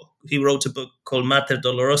Junco. He wrote a book called Mater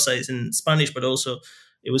Dolorosa. It's in Spanish, but also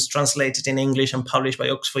it was translated in English and published by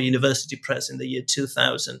Oxford University Press in the year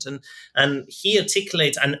 2000. And he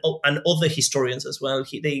articulates, and other historians as well,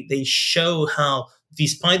 they show how,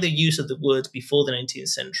 despite the use of the word before the 19th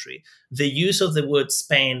century, the use of the word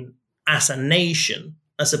Spain as a nation,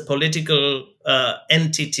 as a political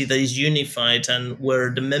entity that is unified and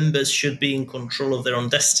where the members should be in control of their own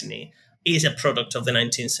destiny, is a product of the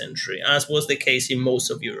 19th century, as was the case in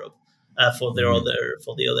most of Europe. For the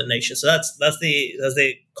other nations, so that's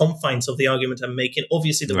the confines of the argument I'm making.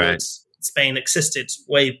 Obviously, the word Spain existed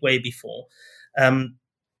way before. But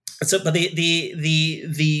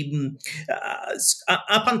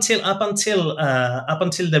up until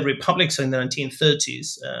the Republic, so in the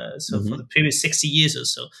 1930s, for the previous 60 years or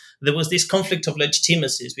so, there was this conflict of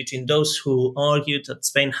legitimacies between those who argued that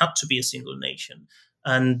Spain had to be a single nation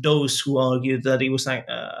and those who argued that it was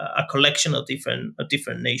a collection of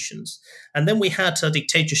different nations. And then we had a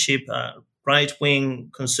dictatorship, right-wing,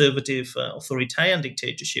 conservative, authoritarian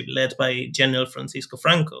dictatorship led by General Francisco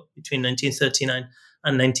Franco between 1939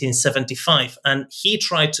 and 1975. And he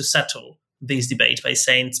tried to settle this debate by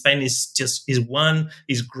saying Spain is one,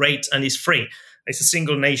 is great, and is free. It's a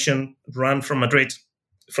single nation run from Madrid,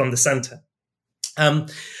 from the center.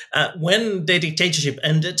 When the dictatorship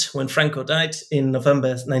ended, when Franco died in November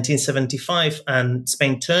 1975, and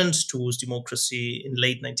Spain turned towards democracy in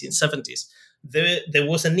late 1970s, there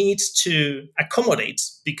was a need to accommodate,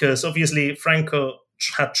 because obviously Franco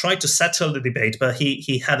had tried to settle the debate, but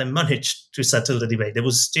he hadn't managed to settle the debate. There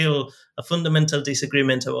was still a fundamental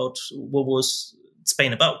disagreement about what was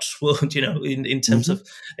Spain about, well, in terms of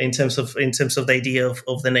the idea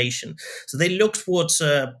of the nation. So they looked for what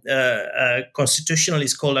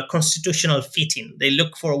constitutionalists call a constitutional fitting. They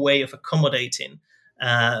look for a way of accommodating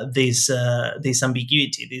this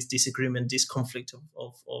ambiguity, this disagreement, this conflict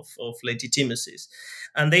of legitimacies.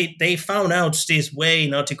 And they found out this way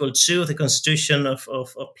in Article 2 of the Constitution of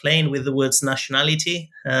playing with the words nationality,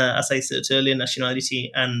 as I said earlier,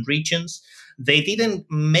 nationality and regions. They didn't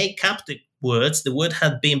make up the words. The word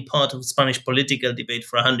had been part of Spanish political debate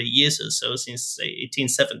for 100 years or so, since the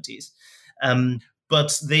 1870s.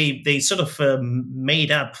 But they sort of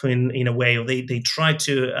made up in a way, or they tried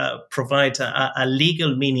to provide a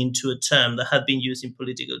legal meaning to a term that had been used in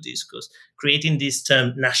political discourse, creating this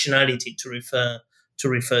term nationality to refer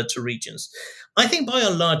to regions. I think by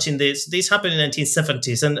and large in this happened in the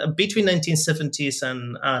 1970s, and between 1970s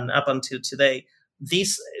and up until today,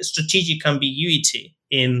 this strategic ambiguity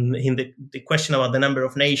in the question about the number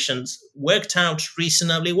of nations worked out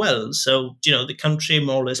reasonably well. So, the country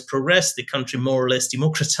more or less progressed, the country more or less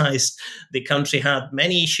democratized, the country had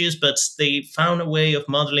many issues, but they found a way of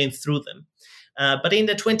modeling through them. But in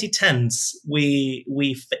the 2010s, we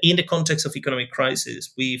in the context of economic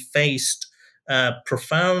crisis, we faced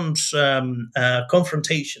profound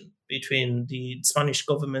confrontation between the Spanish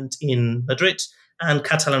government in Madrid and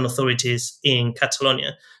Catalan authorities in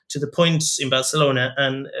Catalonia, to the point in Barcelona,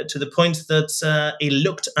 and to the point that it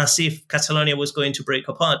looked as if Catalonia was going to break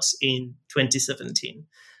apart in 2017.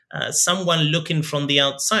 Someone looking from the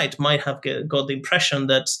outside might have got the impression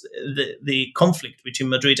that the conflict between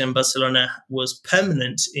Madrid and Barcelona was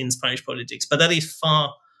permanent in Spanish politics, but that is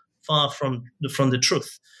far from the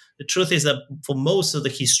truth. The truth is that for most of the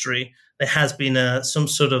history, there has been some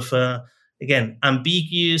sort of, again,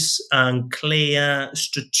 ambiguous and clear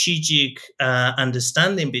strategic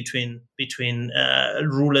understanding between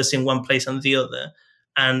rulers in one place and the other.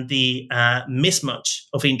 And the mismatch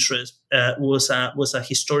of interest was a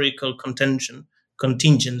historical contingent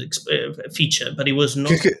feature, but it was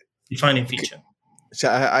not a defining feature. So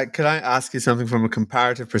can I ask you something from a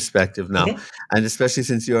comparative perspective now? Mm-hmm. And especially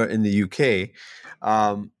since you're in the UK,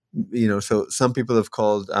 so some people have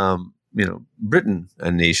called, Britain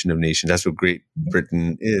a nation of nations. That's what Great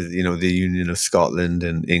Britain is, the union of Scotland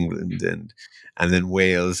and England and then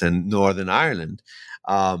Wales and Northern Ireland.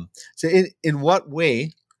 So in what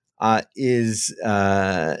way is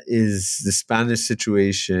the Spanish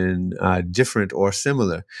situation different or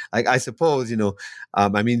similar? Like, I suppose,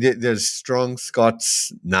 there's strong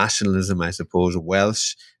Scots nationalism, I suppose,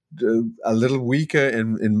 Welsh, a little weaker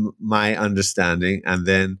in my understanding, and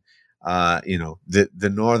then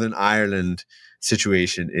the Northern Ireland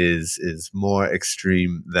situation is more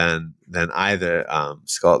extreme than either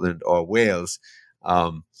Scotland or Wales,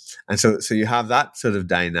 and so you have that sort of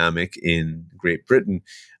dynamic in Great Britain.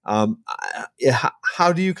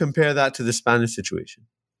 How do you compare that to the Spanish situation?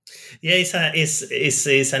 Yeah,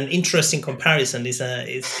 it's an interesting comparison.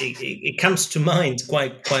 It comes to mind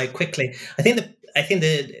quite quickly. I think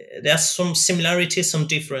there are some similarities, some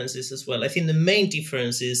differences as well. I think the main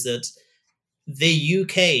difference is that the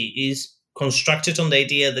UK is constructed on the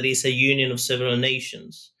idea that it's a union of several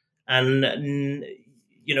nations, and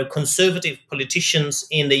conservative politicians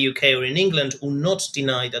in the UK or in England will not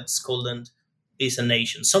deny that Scotland is a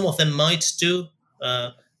nation. Some of them might do,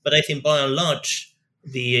 but I think by and large,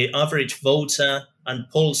 the average voter, and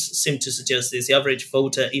polls seem to suggest this, the average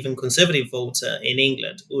voter, even conservative voter in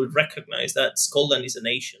England, will recognize that Scotland is a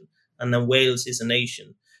nation, and then Wales is a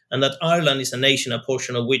nation, and that Ireland is a nation, a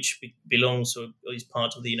portion of which belongs or is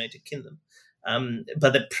part of the United Kingdom.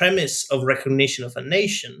 But the premise of recognition of a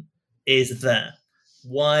nation is there.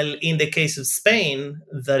 While in the case of Spain,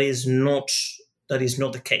 that is not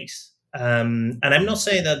the case. And I'm not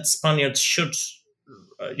saying that Spaniards should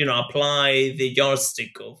apply the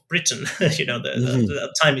yardstick of Britain.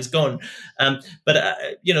 The time is gone. But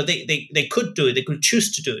they could do it. They could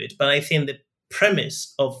choose to do it. But I think the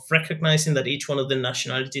premise of recognizing that each one of the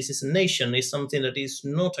nationalities is a nation is something that is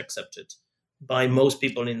not accepted by most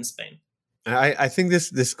people in Spain. I think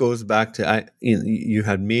this goes back to you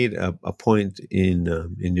had made a point in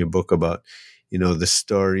your book about the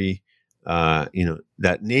story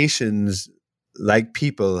that nations, like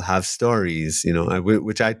people, have stories,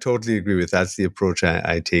 which I totally agree with. That's the approach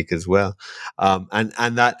I take as well.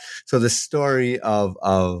 And that, so the story of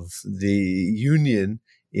the union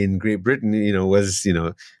in Great Britain, was,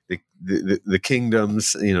 the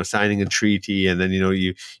kingdoms, signing a treaty, and then,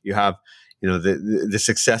 you have, the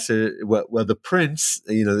successor, well, the prince,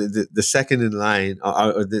 the second in line,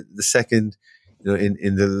 or the second,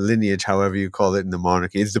 in the lineage, however you call it in the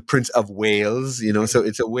monarchy, is the Prince of Wales, so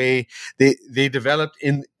it's a way they developed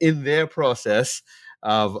in their process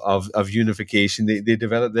of unification. They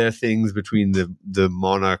developed their things between the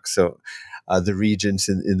monarchs. So, the regents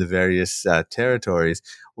in the various territories.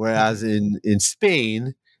 Whereas in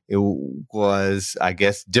Spain, it was, I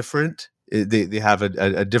guess, different. They have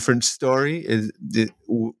a different story.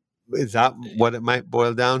 Is that what it might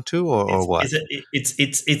boil down to, or what?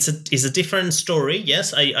 It's a different story.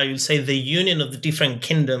 Yes, I will say the union of the different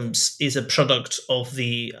kingdoms is a product of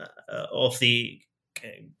the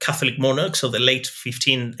Catholic monarchs of the late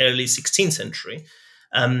 15th, early 16th century.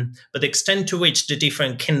 But the extent to which the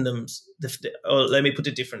different kingdoms, or let me put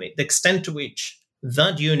it differently, the extent to which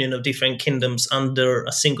that union of different kingdoms under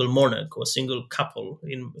a single monarch or a single couple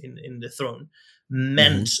in the throne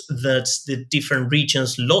meant that the different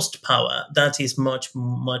regions lost power, that is much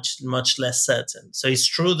less certain. So it's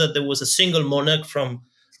true that there was a single monarch from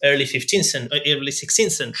early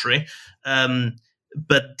 16th century,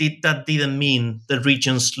 but that didn't mean the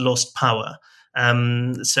regions lost power.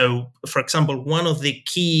 So, for example,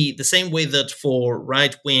 the same way that for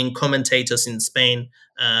right-wing commentators in Spain,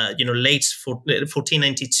 late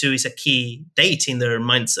 1492 is a key date in their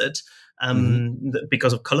mindset,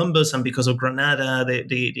 because of Columbus and because of Granada,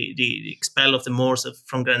 the expel of the Moors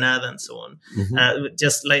from Granada and so on.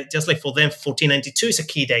 Just like for them, 1492 is a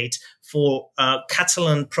key date. For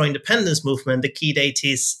Catalan pro-independence movement, the key date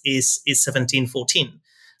is 1714,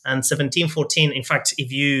 and 1714. In fact,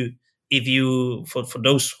 if you for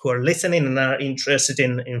those who are listening and are interested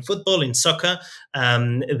in football, in soccer,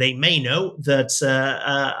 they may know that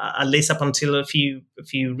at least up until a few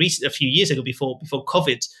years ago, before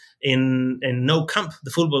COVID, in Nou Camp,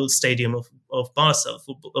 the football stadium of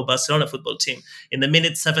Barcelona football team, in the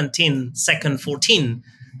minute 17, second 14,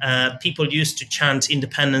 people used to chant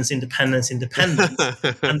independence, independence, independence.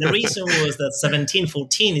 And the reason was that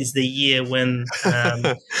 1714 is the year when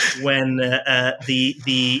the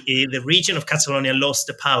region of Catalonia lost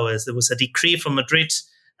the powers. There was a decree from Madrid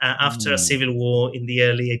after a civil war in the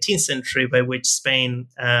early 18th century, by which Spain,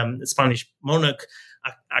 the Spanish monarch,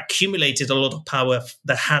 accumulated a lot of power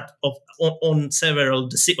that had on several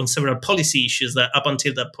policy issues that up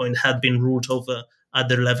until that point had been ruled over at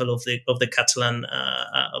the level of the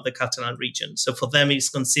Catalan region. So for them, it's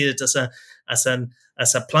considered as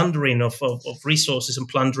a plundering of resources and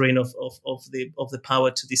plundering of the power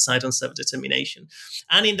to decide on self-determination.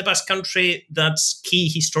 And in the Basque Country, that key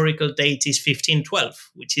historical date is 1512,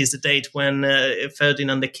 which is the date when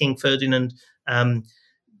King Ferdinand,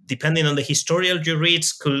 depending on the historial you read,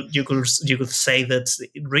 you could say that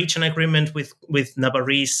reached an agreement with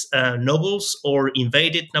Navarrese nobles or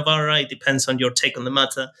invaded Navarra. It depends on your take on the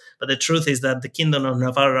matter. But the truth is that the kingdom of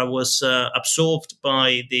Navarra was absorbed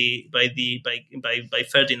by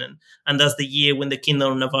Ferdinand, and that's the year when the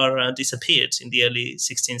kingdom of Navarra disappeared in the early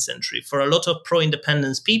 16th century. For a lot of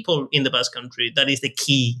pro-independence people in the Basque Country, that is the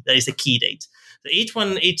key date. So each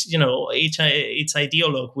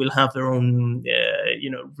ideologue will have their own,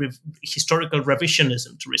 historical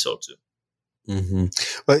revisionism to resort to.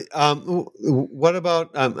 But what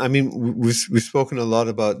about? We've spoken a lot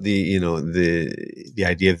about the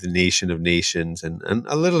idea of the nation of nations, and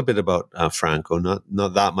a little bit about Franco.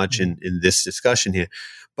 Not that much in this discussion here.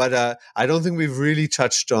 But I don't think we've really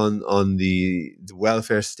touched on the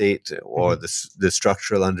welfare state or the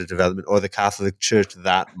structural underdevelopment or the Catholic Church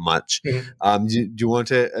that much. Do you want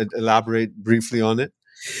to elaborate briefly on it?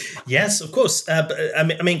 Yes, of course.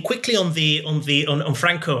 Quickly on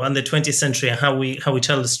Franco and the 20th century, and how we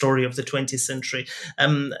tell the story of the 20th century.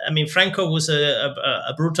 Franco was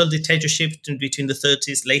a brutal dictatorship between the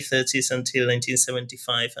late 30s until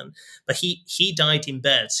 1975, but he died in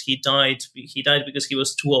bed. He died because he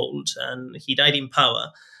was too old, and he died in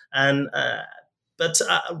power. But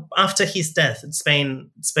after his death,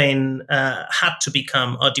 Spain had to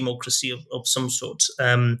become a democracy of some sort.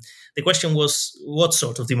 The question was what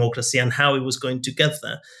sort of democracy and how it was going to get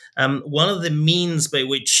there. One of the means by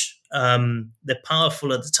which the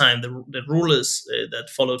powerful at the time, the rulers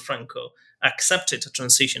that followed Franco, accepted a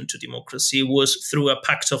transition to democracy was through a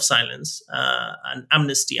pact of silence, an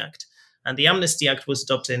Amnesty Act. And the Amnesty Act was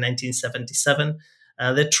adopted in 1977.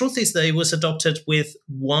 The truth is that it was adopted with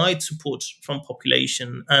wide support from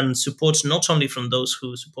population, and support not only from those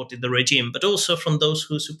who supported the regime, but also from those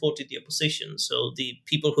who supported the opposition. So the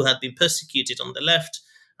people who had been persecuted on the left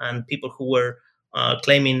and people who were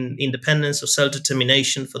claiming independence or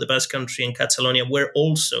self-determination for the Basque Country and Catalonia were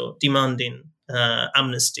also demanding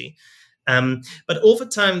amnesty. But over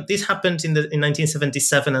time, this happened in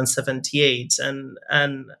 1977 and 78, and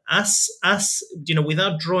as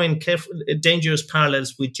without drawing dangerous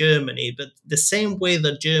parallels with Germany, but the same way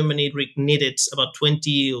that Germany needed about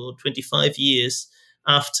 20 or 25 years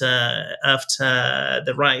after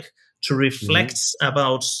the Reich to reflect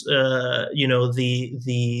about the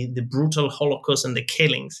brutal Holocaust and the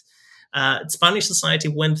killings. Spanish society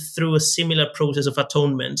went through a similar process of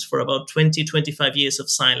atonement for about 25 years of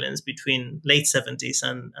silence between late 70s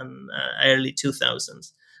and early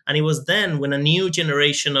 2000s. And it was then when a new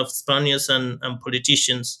generation of Spaniards and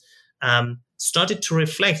politicians started to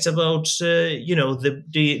reflect about,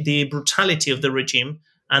 the brutality of the regime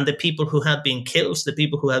and the people who had been killed, the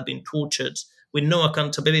people who had been tortured with no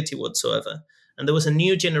accountability whatsoever. And there was a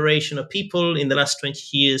new generation of people in the last 20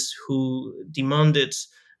 years who demanded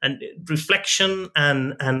reflection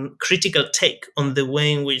and critical take on the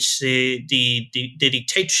way in which the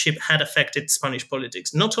dictatorship had affected Spanish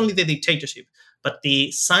politics. Not only the dictatorship, but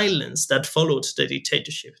the silence that followed the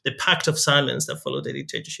dictatorship, the pact of silence that followed the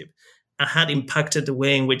dictatorship, had impacted the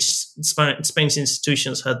way in which Spain's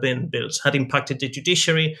institutions had been built, had impacted the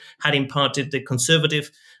judiciary, had impacted the conservative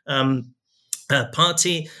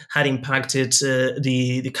party, had impacted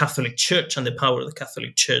the Catholic Church and the power of the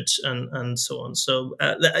Catholic Church, and so on. So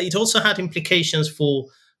it also had implications for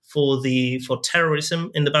terrorism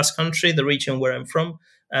in the Basque Country, the region where I'm from,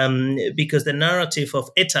 because the narrative of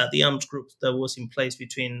ETA, the armed group that was in place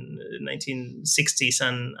between the 1960s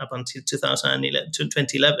and up until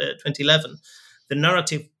 2011, the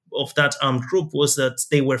narrative of that armed group was that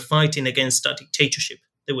they were fighting against a dictatorship.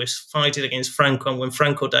 They were fighting against Franco, and when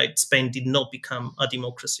Franco died, Spain did not become a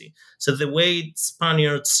democracy. So the way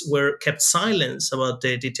Spaniards were kept silent about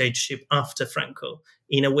the dictatorship after Franco,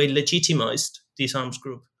 in a way, legitimized this arms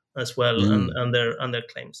group as well and their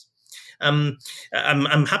claims. I'm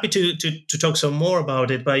happy to talk some more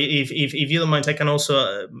about it, but if you don't mind, I can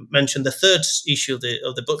also mention the third issue of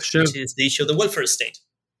the book, sure, which is the issue of the welfare state.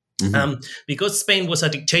 Because Spain was a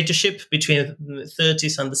dictatorship between the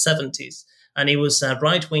 30s and the 70s. And it was a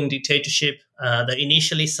right-wing dictatorship that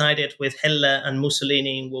initially sided with Hitler and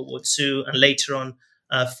Mussolini in World War II, and later on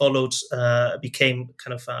became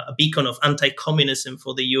kind of a beacon of anti-communism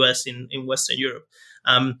for the US in Western Europe.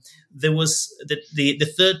 There was the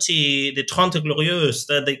 30 Glorieuses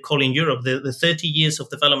that they call in Europe, the 30 years of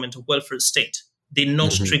development of welfare state did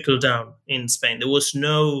not trickle down in Spain. There was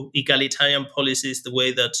no egalitarian policies the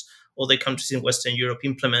way that other countries in Western Europe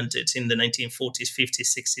implemented in the 1940s,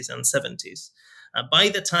 50s, 60s, and 70s. By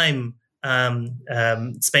the time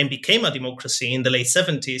Spain became a democracy in the late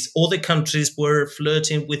 70s, other countries were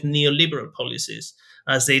flirting with neoliberal policies,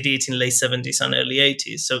 as they did in late 70s and early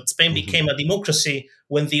 80s. So Spain became a democracy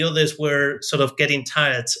when the others were sort of getting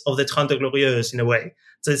tired of the Trente Glorieuses in a way.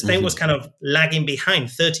 So Spain was kind of lagging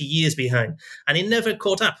behind, 30 years behind, and it never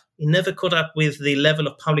caught up. It never caught up with the level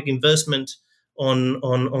of public investment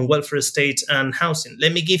on welfare state and housing.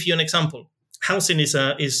 Let me give you an example. Housing is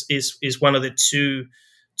one of the two.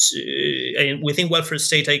 Within welfare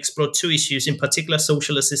state, I explored two issues, in particular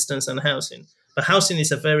social assistance and housing. But housing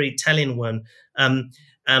is a very telling one. In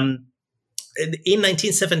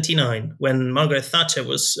 1979, when Margaret Thatcher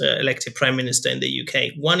was elected Prime Minister in the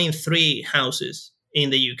UK, 1 in 3 houses in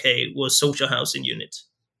the UK was social housing units.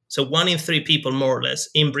 So 1 in 3 people, more or less,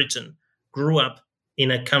 in Britain grew up in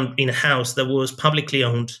a house that was publicly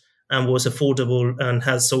owned and was affordable and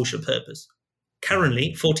has social purpose.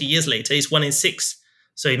 Currently, 40 years later, it's 1 in 6.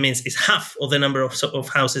 So it means it's half of the number of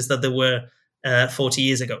houses that there were 40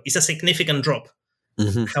 years ago. It's a significant drop.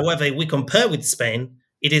 However, if we compare with Spain,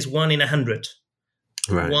 it is 1 in 100.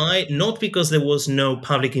 Right. Why? Not because there was no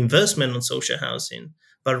public investment on social housing,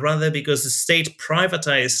 but rather because the state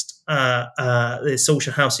privatized the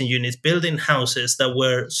social housing units, building houses that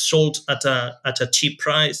were sold at a cheap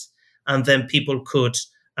price, and then people could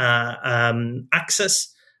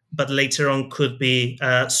access, but later on could be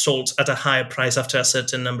sold at a higher price after a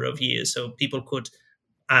certain number of years. So people could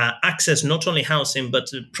access not only housing,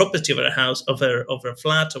 but the property of a house, over a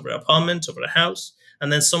flat, over an apartment, over a house.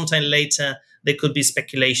 And then sometime later, there could be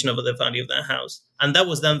speculation over the value of that house. And that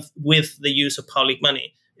was done with the use of public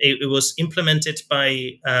money. It was implemented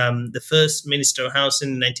by the first Minister of Housing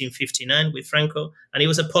in 1959 with Franco. And it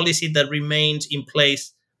was a policy that remained in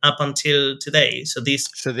place up until today. So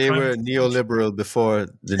they were neoliberal before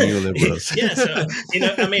the neoliberals. Yeah, so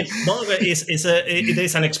Margaret it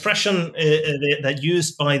is an expression that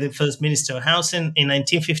used by the first Minister of Housing in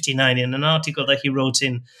 1959 in an article that he wrote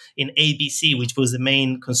in ABC, which was the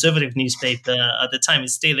main conservative newspaper at the time. It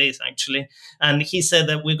still is, actually. And he said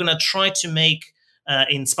that we're going to try to make,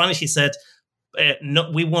 in Spanish, he said,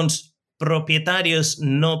 we want propietarios,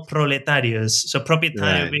 no proletarios. So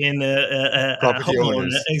propietario being a property homeowner.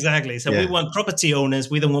 owners. Exactly. So we want property owners,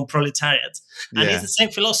 we don't want proletariat. And it's the same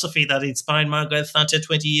philosophy that inspired Margaret Thatcher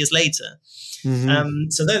 20 years later.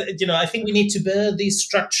 So that, I think we need to bear these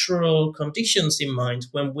structural conditions in mind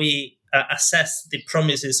when we assess the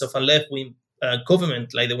promises of a left-wing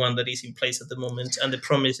government like the one that is in place at the moment, and the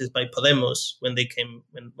promises by Podemos when they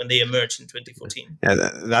emerged in 2014. Yeah,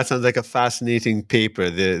 that sounds like a fascinating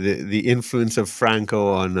paper. The influence of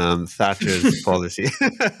Franco on Thatcher's policy.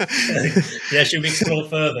 Yeah, should we explore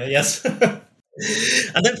further? Yes.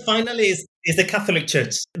 And then finally is the Catholic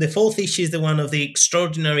Church. The fourth issue is the one of the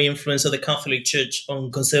extraordinary influence of the Catholic Church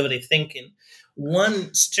on conservative thinking.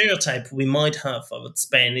 One stereotype we might have about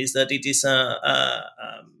Spain is that it is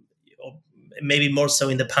maybe more so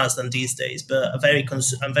in the past than these days, but a very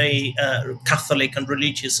Catholic and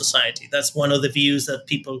religious society. That's one of the views that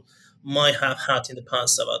people might have had in the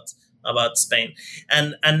past about Spain.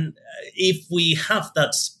 And if we have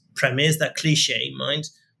that premise, that cliche in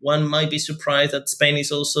mind, one might be surprised that Spain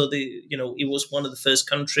is also it was one of the first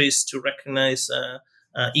countries to recognize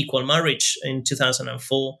equal marriage in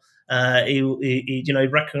 2004.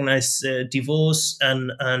 It recognized divorce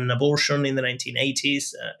and abortion in the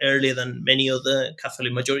 1980s, earlier than many other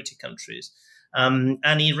Catholic majority countries. And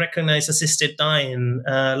it recognized assisted dying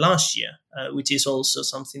last year, which is also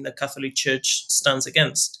something the Catholic Church stands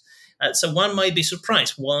against. So one might be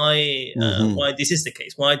surprised why this is the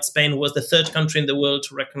case, why Spain was the third country in the world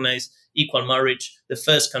to recognize equal marriage, the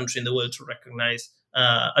first country in the world to recognize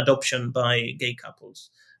adoption by gay couples.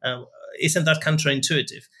 Isn't that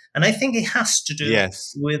counterintuitive? And I think it has to do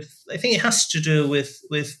with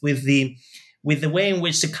the way in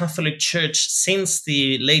which the Catholic Church, since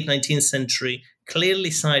the late 19th century, clearly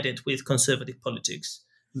sided with conservative politics.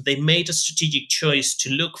 They made a strategic choice to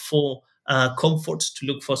look for comfort, to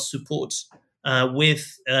look for support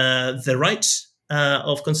with the right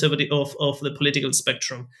of the political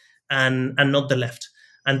spectrum, and not the left.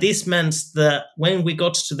 And this meant that when we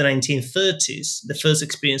got to the 1930s, the first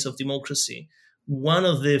experience of democracy, one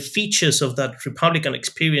of the features of that Republican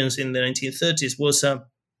experience in the 1930s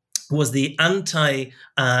was the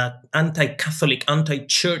anti-Catholic,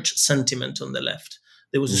 anti-church sentiment on the left.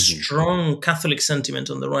 There was a strong Catholic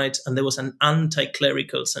sentiment on the right, and there was an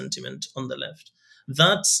anti-clerical sentiment on the left.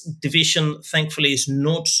 That division, thankfully, is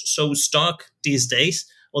not so stark these days.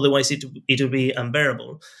 Otherwise, it would be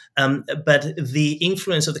unbearable. But the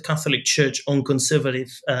influence of the Catholic Church on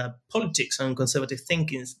conservative politics and conservative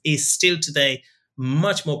thinking is still today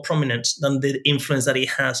much more prominent than the influence that it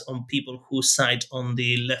has on people who side on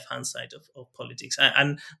the left-hand side of politics.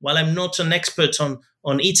 And while I'm not an expert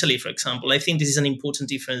on Italy, for example, I think this is an important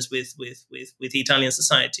difference with Italian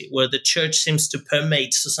society, where the church seems to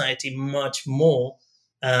permeate society much more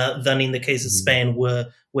than in the case of Spain,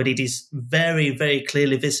 where it is very, very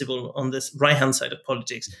clearly visible on this right-hand side of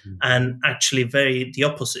politics, and actually the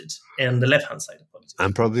opposite on the left-hand side of politics.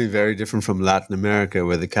 And probably very different from Latin America,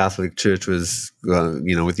 where the Catholic Church was,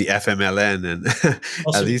 with the FMLN and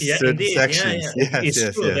also, at least certain indeed, sections. Yeah. It's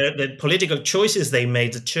true. Yeah. The political choices they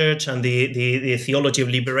made, the church and the theology of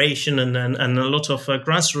liberation and a lot of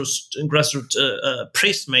grassroots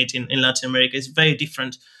priests made in Latin America is very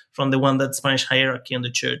different from the one that Spanish hierarchy and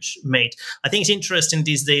the church made. I think it's interesting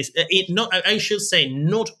these days. I should say,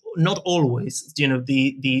 not always.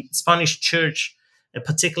 The Spanish church,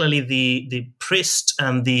 particularly the priest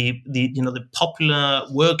and the popular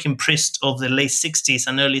working priest of the late 60s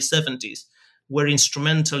and early 70s, were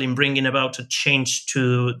instrumental in bringing about a change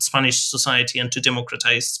to Spanish society and to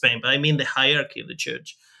democratize Spain. But I mean the hierarchy of the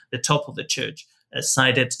church, the top of the church,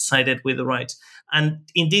 sided with the right. And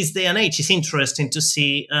in this day and age, it's interesting to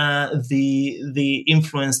see the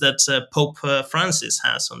influence that Pope Francis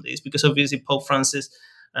has on this, because obviously Pope Francis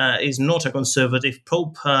is not a conservative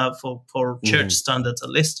pope for church standards at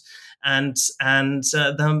least, and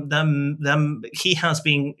he has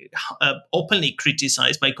been openly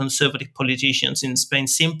criticized by conservative politicians in Spain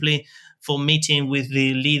simply for meeting with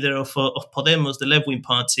the leader of Podemos, the left-wing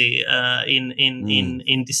party,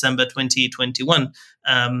 in December 2021.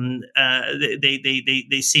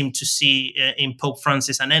 They seem to see in Pope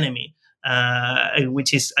Francis an enemy,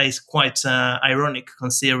 which is quite ironic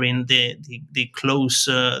considering the close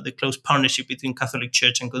partnership between Catholic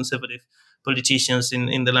Church and conservative politicians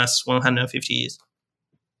in the last 150 years.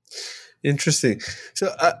 Interesting.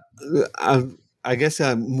 So I guess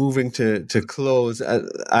moving to close,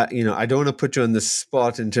 I don't want to put you on the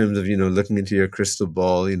spot in terms of, looking into your crystal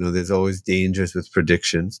ball. There's always dangers with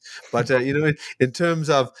predictions. But, in terms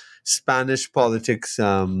of Spanish politics,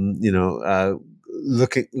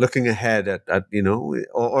 looking ahead at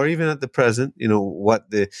or even at the present, what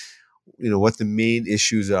the main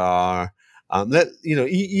issues are.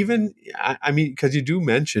 Even I mean, because you do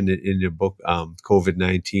mention it in your book,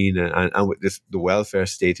 COVID-19 and with the welfare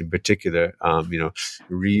state in particular,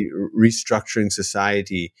 restructuring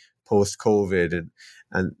society post COVID,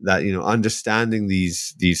 and that understanding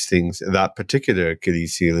these things, that particular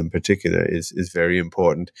Achilles heel in particular is very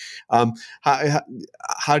important.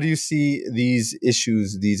 How do you see these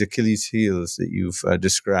issues, these Achilles heels that you've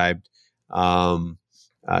described?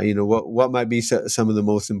 What might be some of the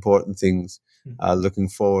most important things looking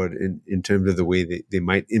forward in terms of the way they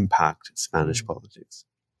might impact Spanish politics?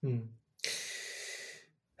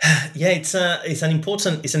 Yeah, it's an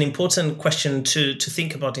important question to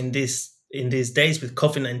think about in these days with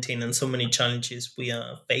COVID-19 and so many challenges we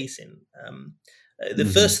are facing. The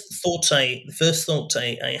first thought I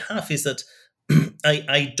have is that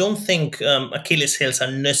I don't think Achilles heels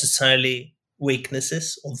are necessarily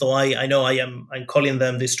weaknesses, although I know I'm calling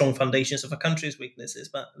them the strong foundations of a country's weaknesses,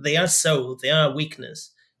 but they are a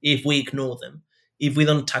weakness if we ignore them, if we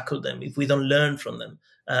don't tackle them, if we don't learn from them.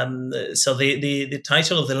 So the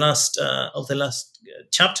title of the last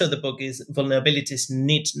chapter of the book is "Vulnerabilities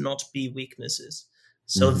Need Not Be Weaknesses."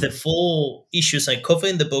 So the 4 issues I cover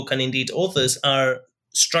in the book, and indeed others, are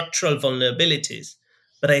structural vulnerabilities.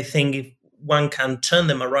 But I think if one can turn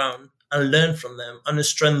them around and learn from them and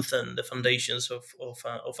strengthen the foundations of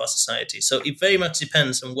our society. So it very much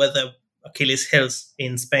depends on whether Achilles heels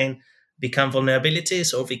in Spain become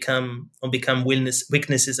vulnerabilities or become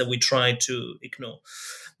weaknesses that we try to ignore.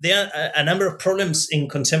 There are a number of problems in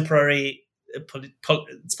contemporary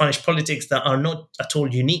Spanish politics that are not at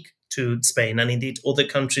all unique to Spain, and indeed other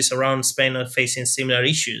countries around Spain are facing similar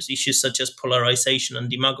issues such as polarization and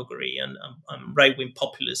demagoguery and right-wing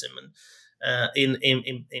populism and in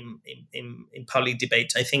public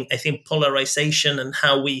debate. I think polarization and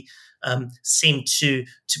how we seem to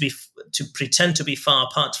pretend to be far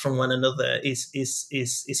apart from one another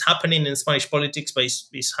is happening in Spanish politics, but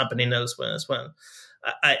is happening elsewhere as well.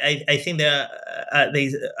 I think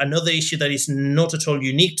there's another issue that is not at all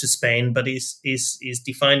unique to Spain, but is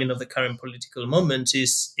defining of the current political moment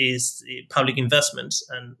is public investment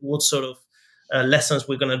and what sort of lessons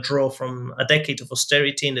we're going to draw from a decade of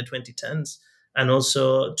austerity in the 2010s and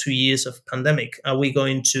also 2 years of pandemic. Are we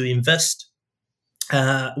going to invest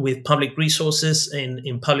with public resources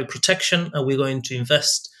in public protection? Are we going to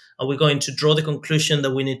invest? Are we going to draw the conclusion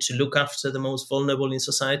that we need to look after the most vulnerable in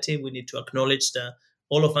society? We need to acknowledge that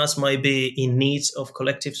all of us might be in need of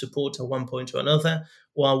collective support at one point or another,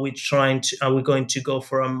 or are we going to go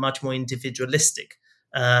for a much more individualistic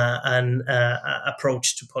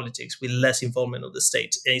approach to politics with less involvement of the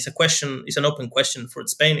state? And it's an open question for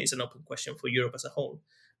Spain, it's an open question for Europe as a whole.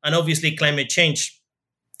 And obviously climate change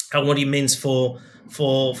and what it means for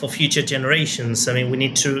future generations. I mean, we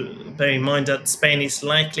need to bear in mind that Spain is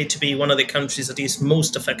likely to be one of the countries that is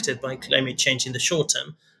most affected by climate change in the short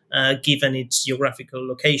term, given its geographical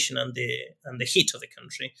location and the heat of the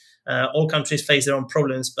country. All countries face their own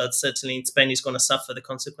problems, but certainly Spain is going to suffer the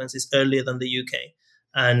consequences earlier than the UK.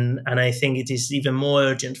 And I think it is even more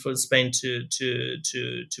urgent for Spain to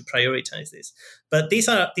prioritize this. But these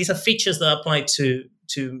are features that apply to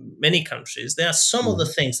many countries. There are some of the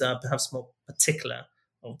things that are perhaps more particular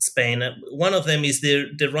of Spain. One of them is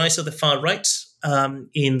the rise of the far right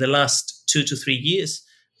in the last 2 to 3 years.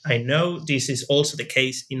 I know this is also the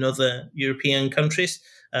case in other European countries.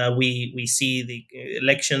 We see the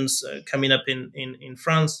elections coming up in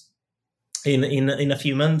France in a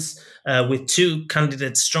few months with 2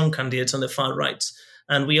 strong candidates on the far right.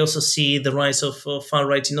 And we also see the rise of far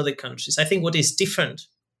right in other countries. I think what is different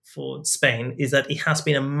for Spain is that it has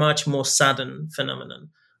been a much more sudden phenomenon.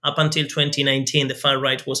 Up until 2019, the far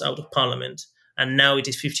right was out of parliament, and now it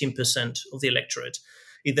is 15% of the electorate.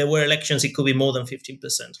 If there were elections, it could be more than 15%.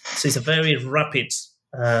 So it's a very rapid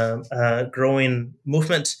growing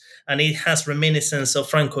movement, and it has reminiscence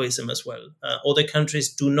of Francoism as well. Other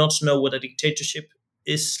countries do not know what a dictatorship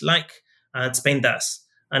is like. Spain does,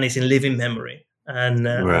 and it's in living memory. And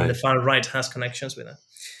the far right has connections with it.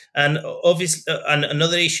 And obviously,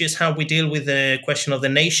 another issue is how we deal with the question of the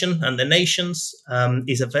nation and the nations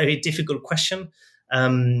is a very difficult question.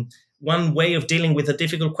 One way of dealing with a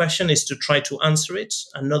difficult question is to try to answer it.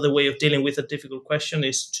 Another way of dealing with a difficult question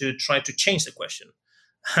is to try to change the question.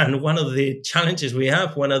 And one of the challenges we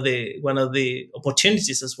have, one of the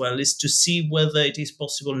opportunities as well, is to see whether it is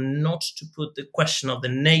possible not to put the question of the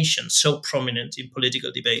nation so prominent in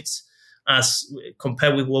political debates as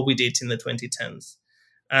compared with what we did in the 2010s.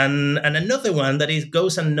 And another one that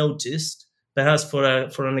goes unnoticed, perhaps for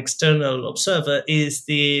an external observer, is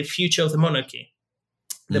the future of the monarchy.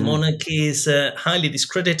 The monarchy is highly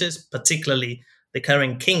discredited, particularly the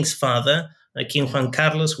current king's father, King Juan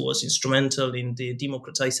Carlos, who was instrumental in the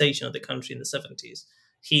democratization of the country in the 70s.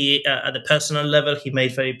 He, at the personal level, he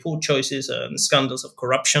made very poor choices and scandals of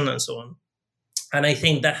corruption and so on. And I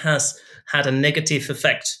think that has had a negative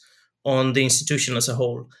effect on the institution as a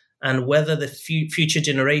whole. And whether the future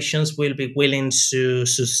generations will be willing to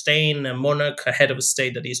sustain a monarch, a head of a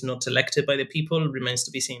state that is not elected by the people, remains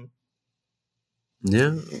to be seen.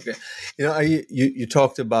 Yeah. Okay. You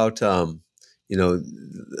talked about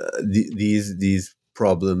these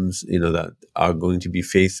problems that are going to be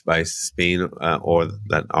faced by Spain or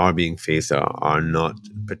that are being faced are not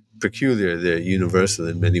peculiar; they're universal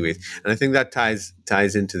in many ways. And I think that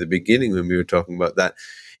ties into the beginning when we were talking about that.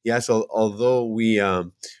 Yes, although we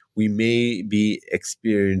may be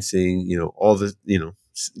experiencing all the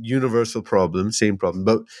universal problems, same problem,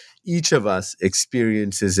 but each of us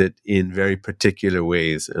experiences it in very particular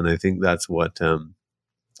ways. And I think that's what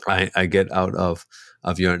I get out of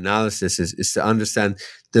your analysis is to understand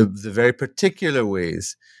the very particular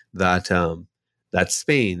ways that that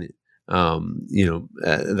Spain,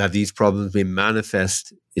 that these problems may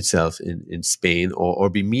manifest itself in Spain or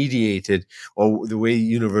be mediated, or the way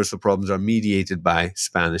universal problems are mediated by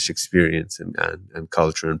Spanish experience and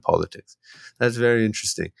culture and politics. That's very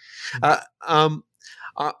interesting. Are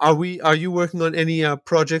you working on any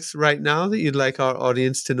projects right now that you'd like our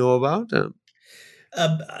audience to know about?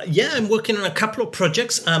 Yeah, I'm working on a couple of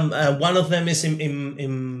projects. One of them is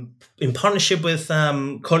in partnership with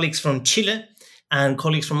colleagues from Chile and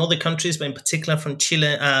colleagues from other countries, but in particular from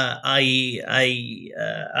Chile. I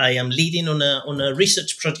am leading on a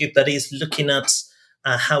research project that is looking at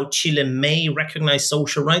how Chile may recognize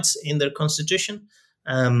social rights in their constitution.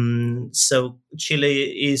 So Chile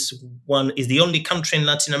is the only country in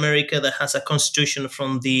Latin America that has a constitution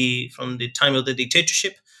from the time of the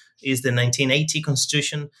dictatorship. Is the 1980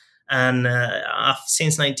 constitution, and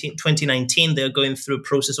since 2019 they're going through a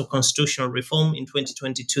process of constitutional reform. In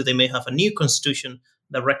 2022 they may have a new constitution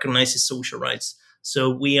that recognizes social rights.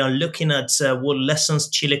 So we are looking at what lessons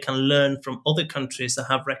Chile can learn from other countries that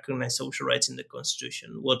have recognized social rights in the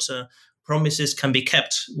constitution, what promises can be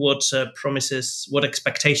kept, what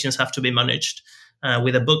expectations have to be managed.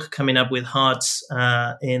 With a book coming up with Hearts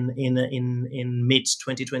in mid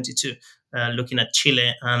 2022, looking at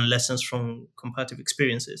Chile and lessons from comparative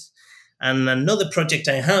experiences. And another project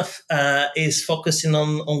I have is focusing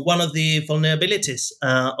on one of the vulnerabilities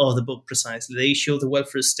of the book, precisely the issue of the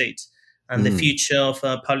welfare state and the future of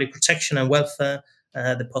public protection and welfare,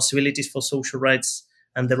 the possibilities for social rights,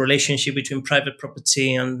 and the relationship between private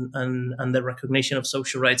property and the recognition of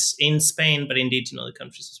social rights in Spain, but indeed in other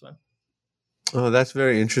countries as well. Oh, that's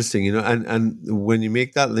very interesting. And when you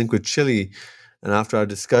make that link with Chile, and after our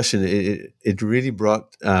discussion, it really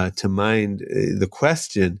brought to mind the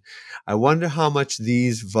question. I wonder how much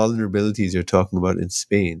these vulnerabilities you're talking about in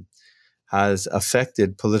Spain has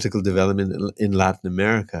affected political development in Latin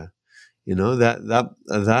America. I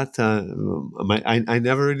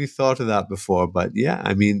never really thought of that before, but yeah,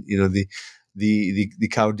 I mean, the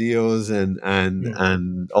caudillos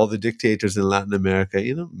and all the dictators in Latin America,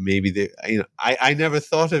 maybe they, I never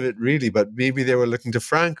thought of it really, but maybe they were looking to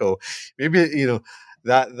Franco. Maybe,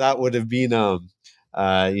 that would have been,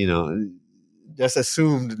 just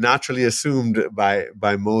naturally assumed by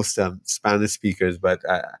most Spanish speakers. But,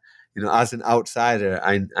 as an outsider,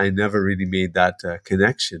 I never really made that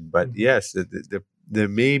connection. But yes, there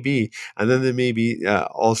may be, and then there may be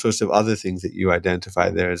all sorts of other things that you identify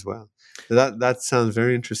there as well. So that sounds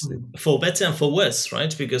very interesting. For better and for worse,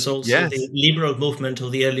 right? Because also the liberal movement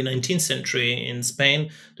of the early 19th century in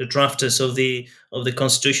Spain, the drafters of the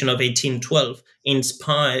Constitution of 1812,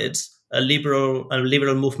 inspired a liberal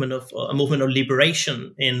movement of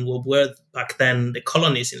liberation in what were back then the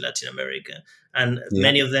colonies in Latin America, and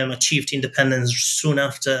many of them achieved independence soon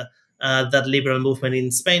after. That liberal movement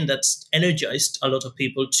in Spain that energized a lot of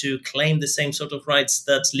people to claim the same sort of rights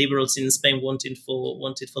that liberals in Spain wanted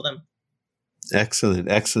for them.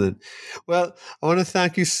 Excellent. Well, I want to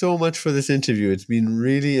thank you so much for this interview. It's been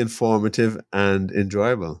really informative and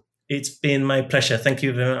enjoyable. It's been my pleasure. Thank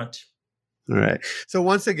you very much. All right. So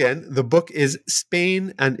once again, the book is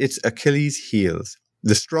Spain and Its Achilles Heels: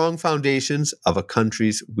 The Strong Foundations of a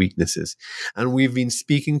Country's Weaknesses. And we've been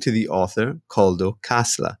speaking to the author, Koldo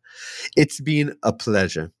Casla. It's been a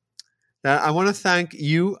pleasure. Now, I want to thank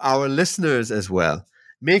you, our listeners, as well.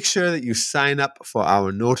 Make sure that you sign up for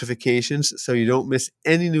our notifications so you don't miss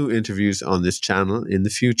any new interviews on this channel in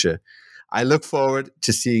the future. I look forward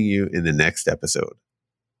to seeing you in the next episode.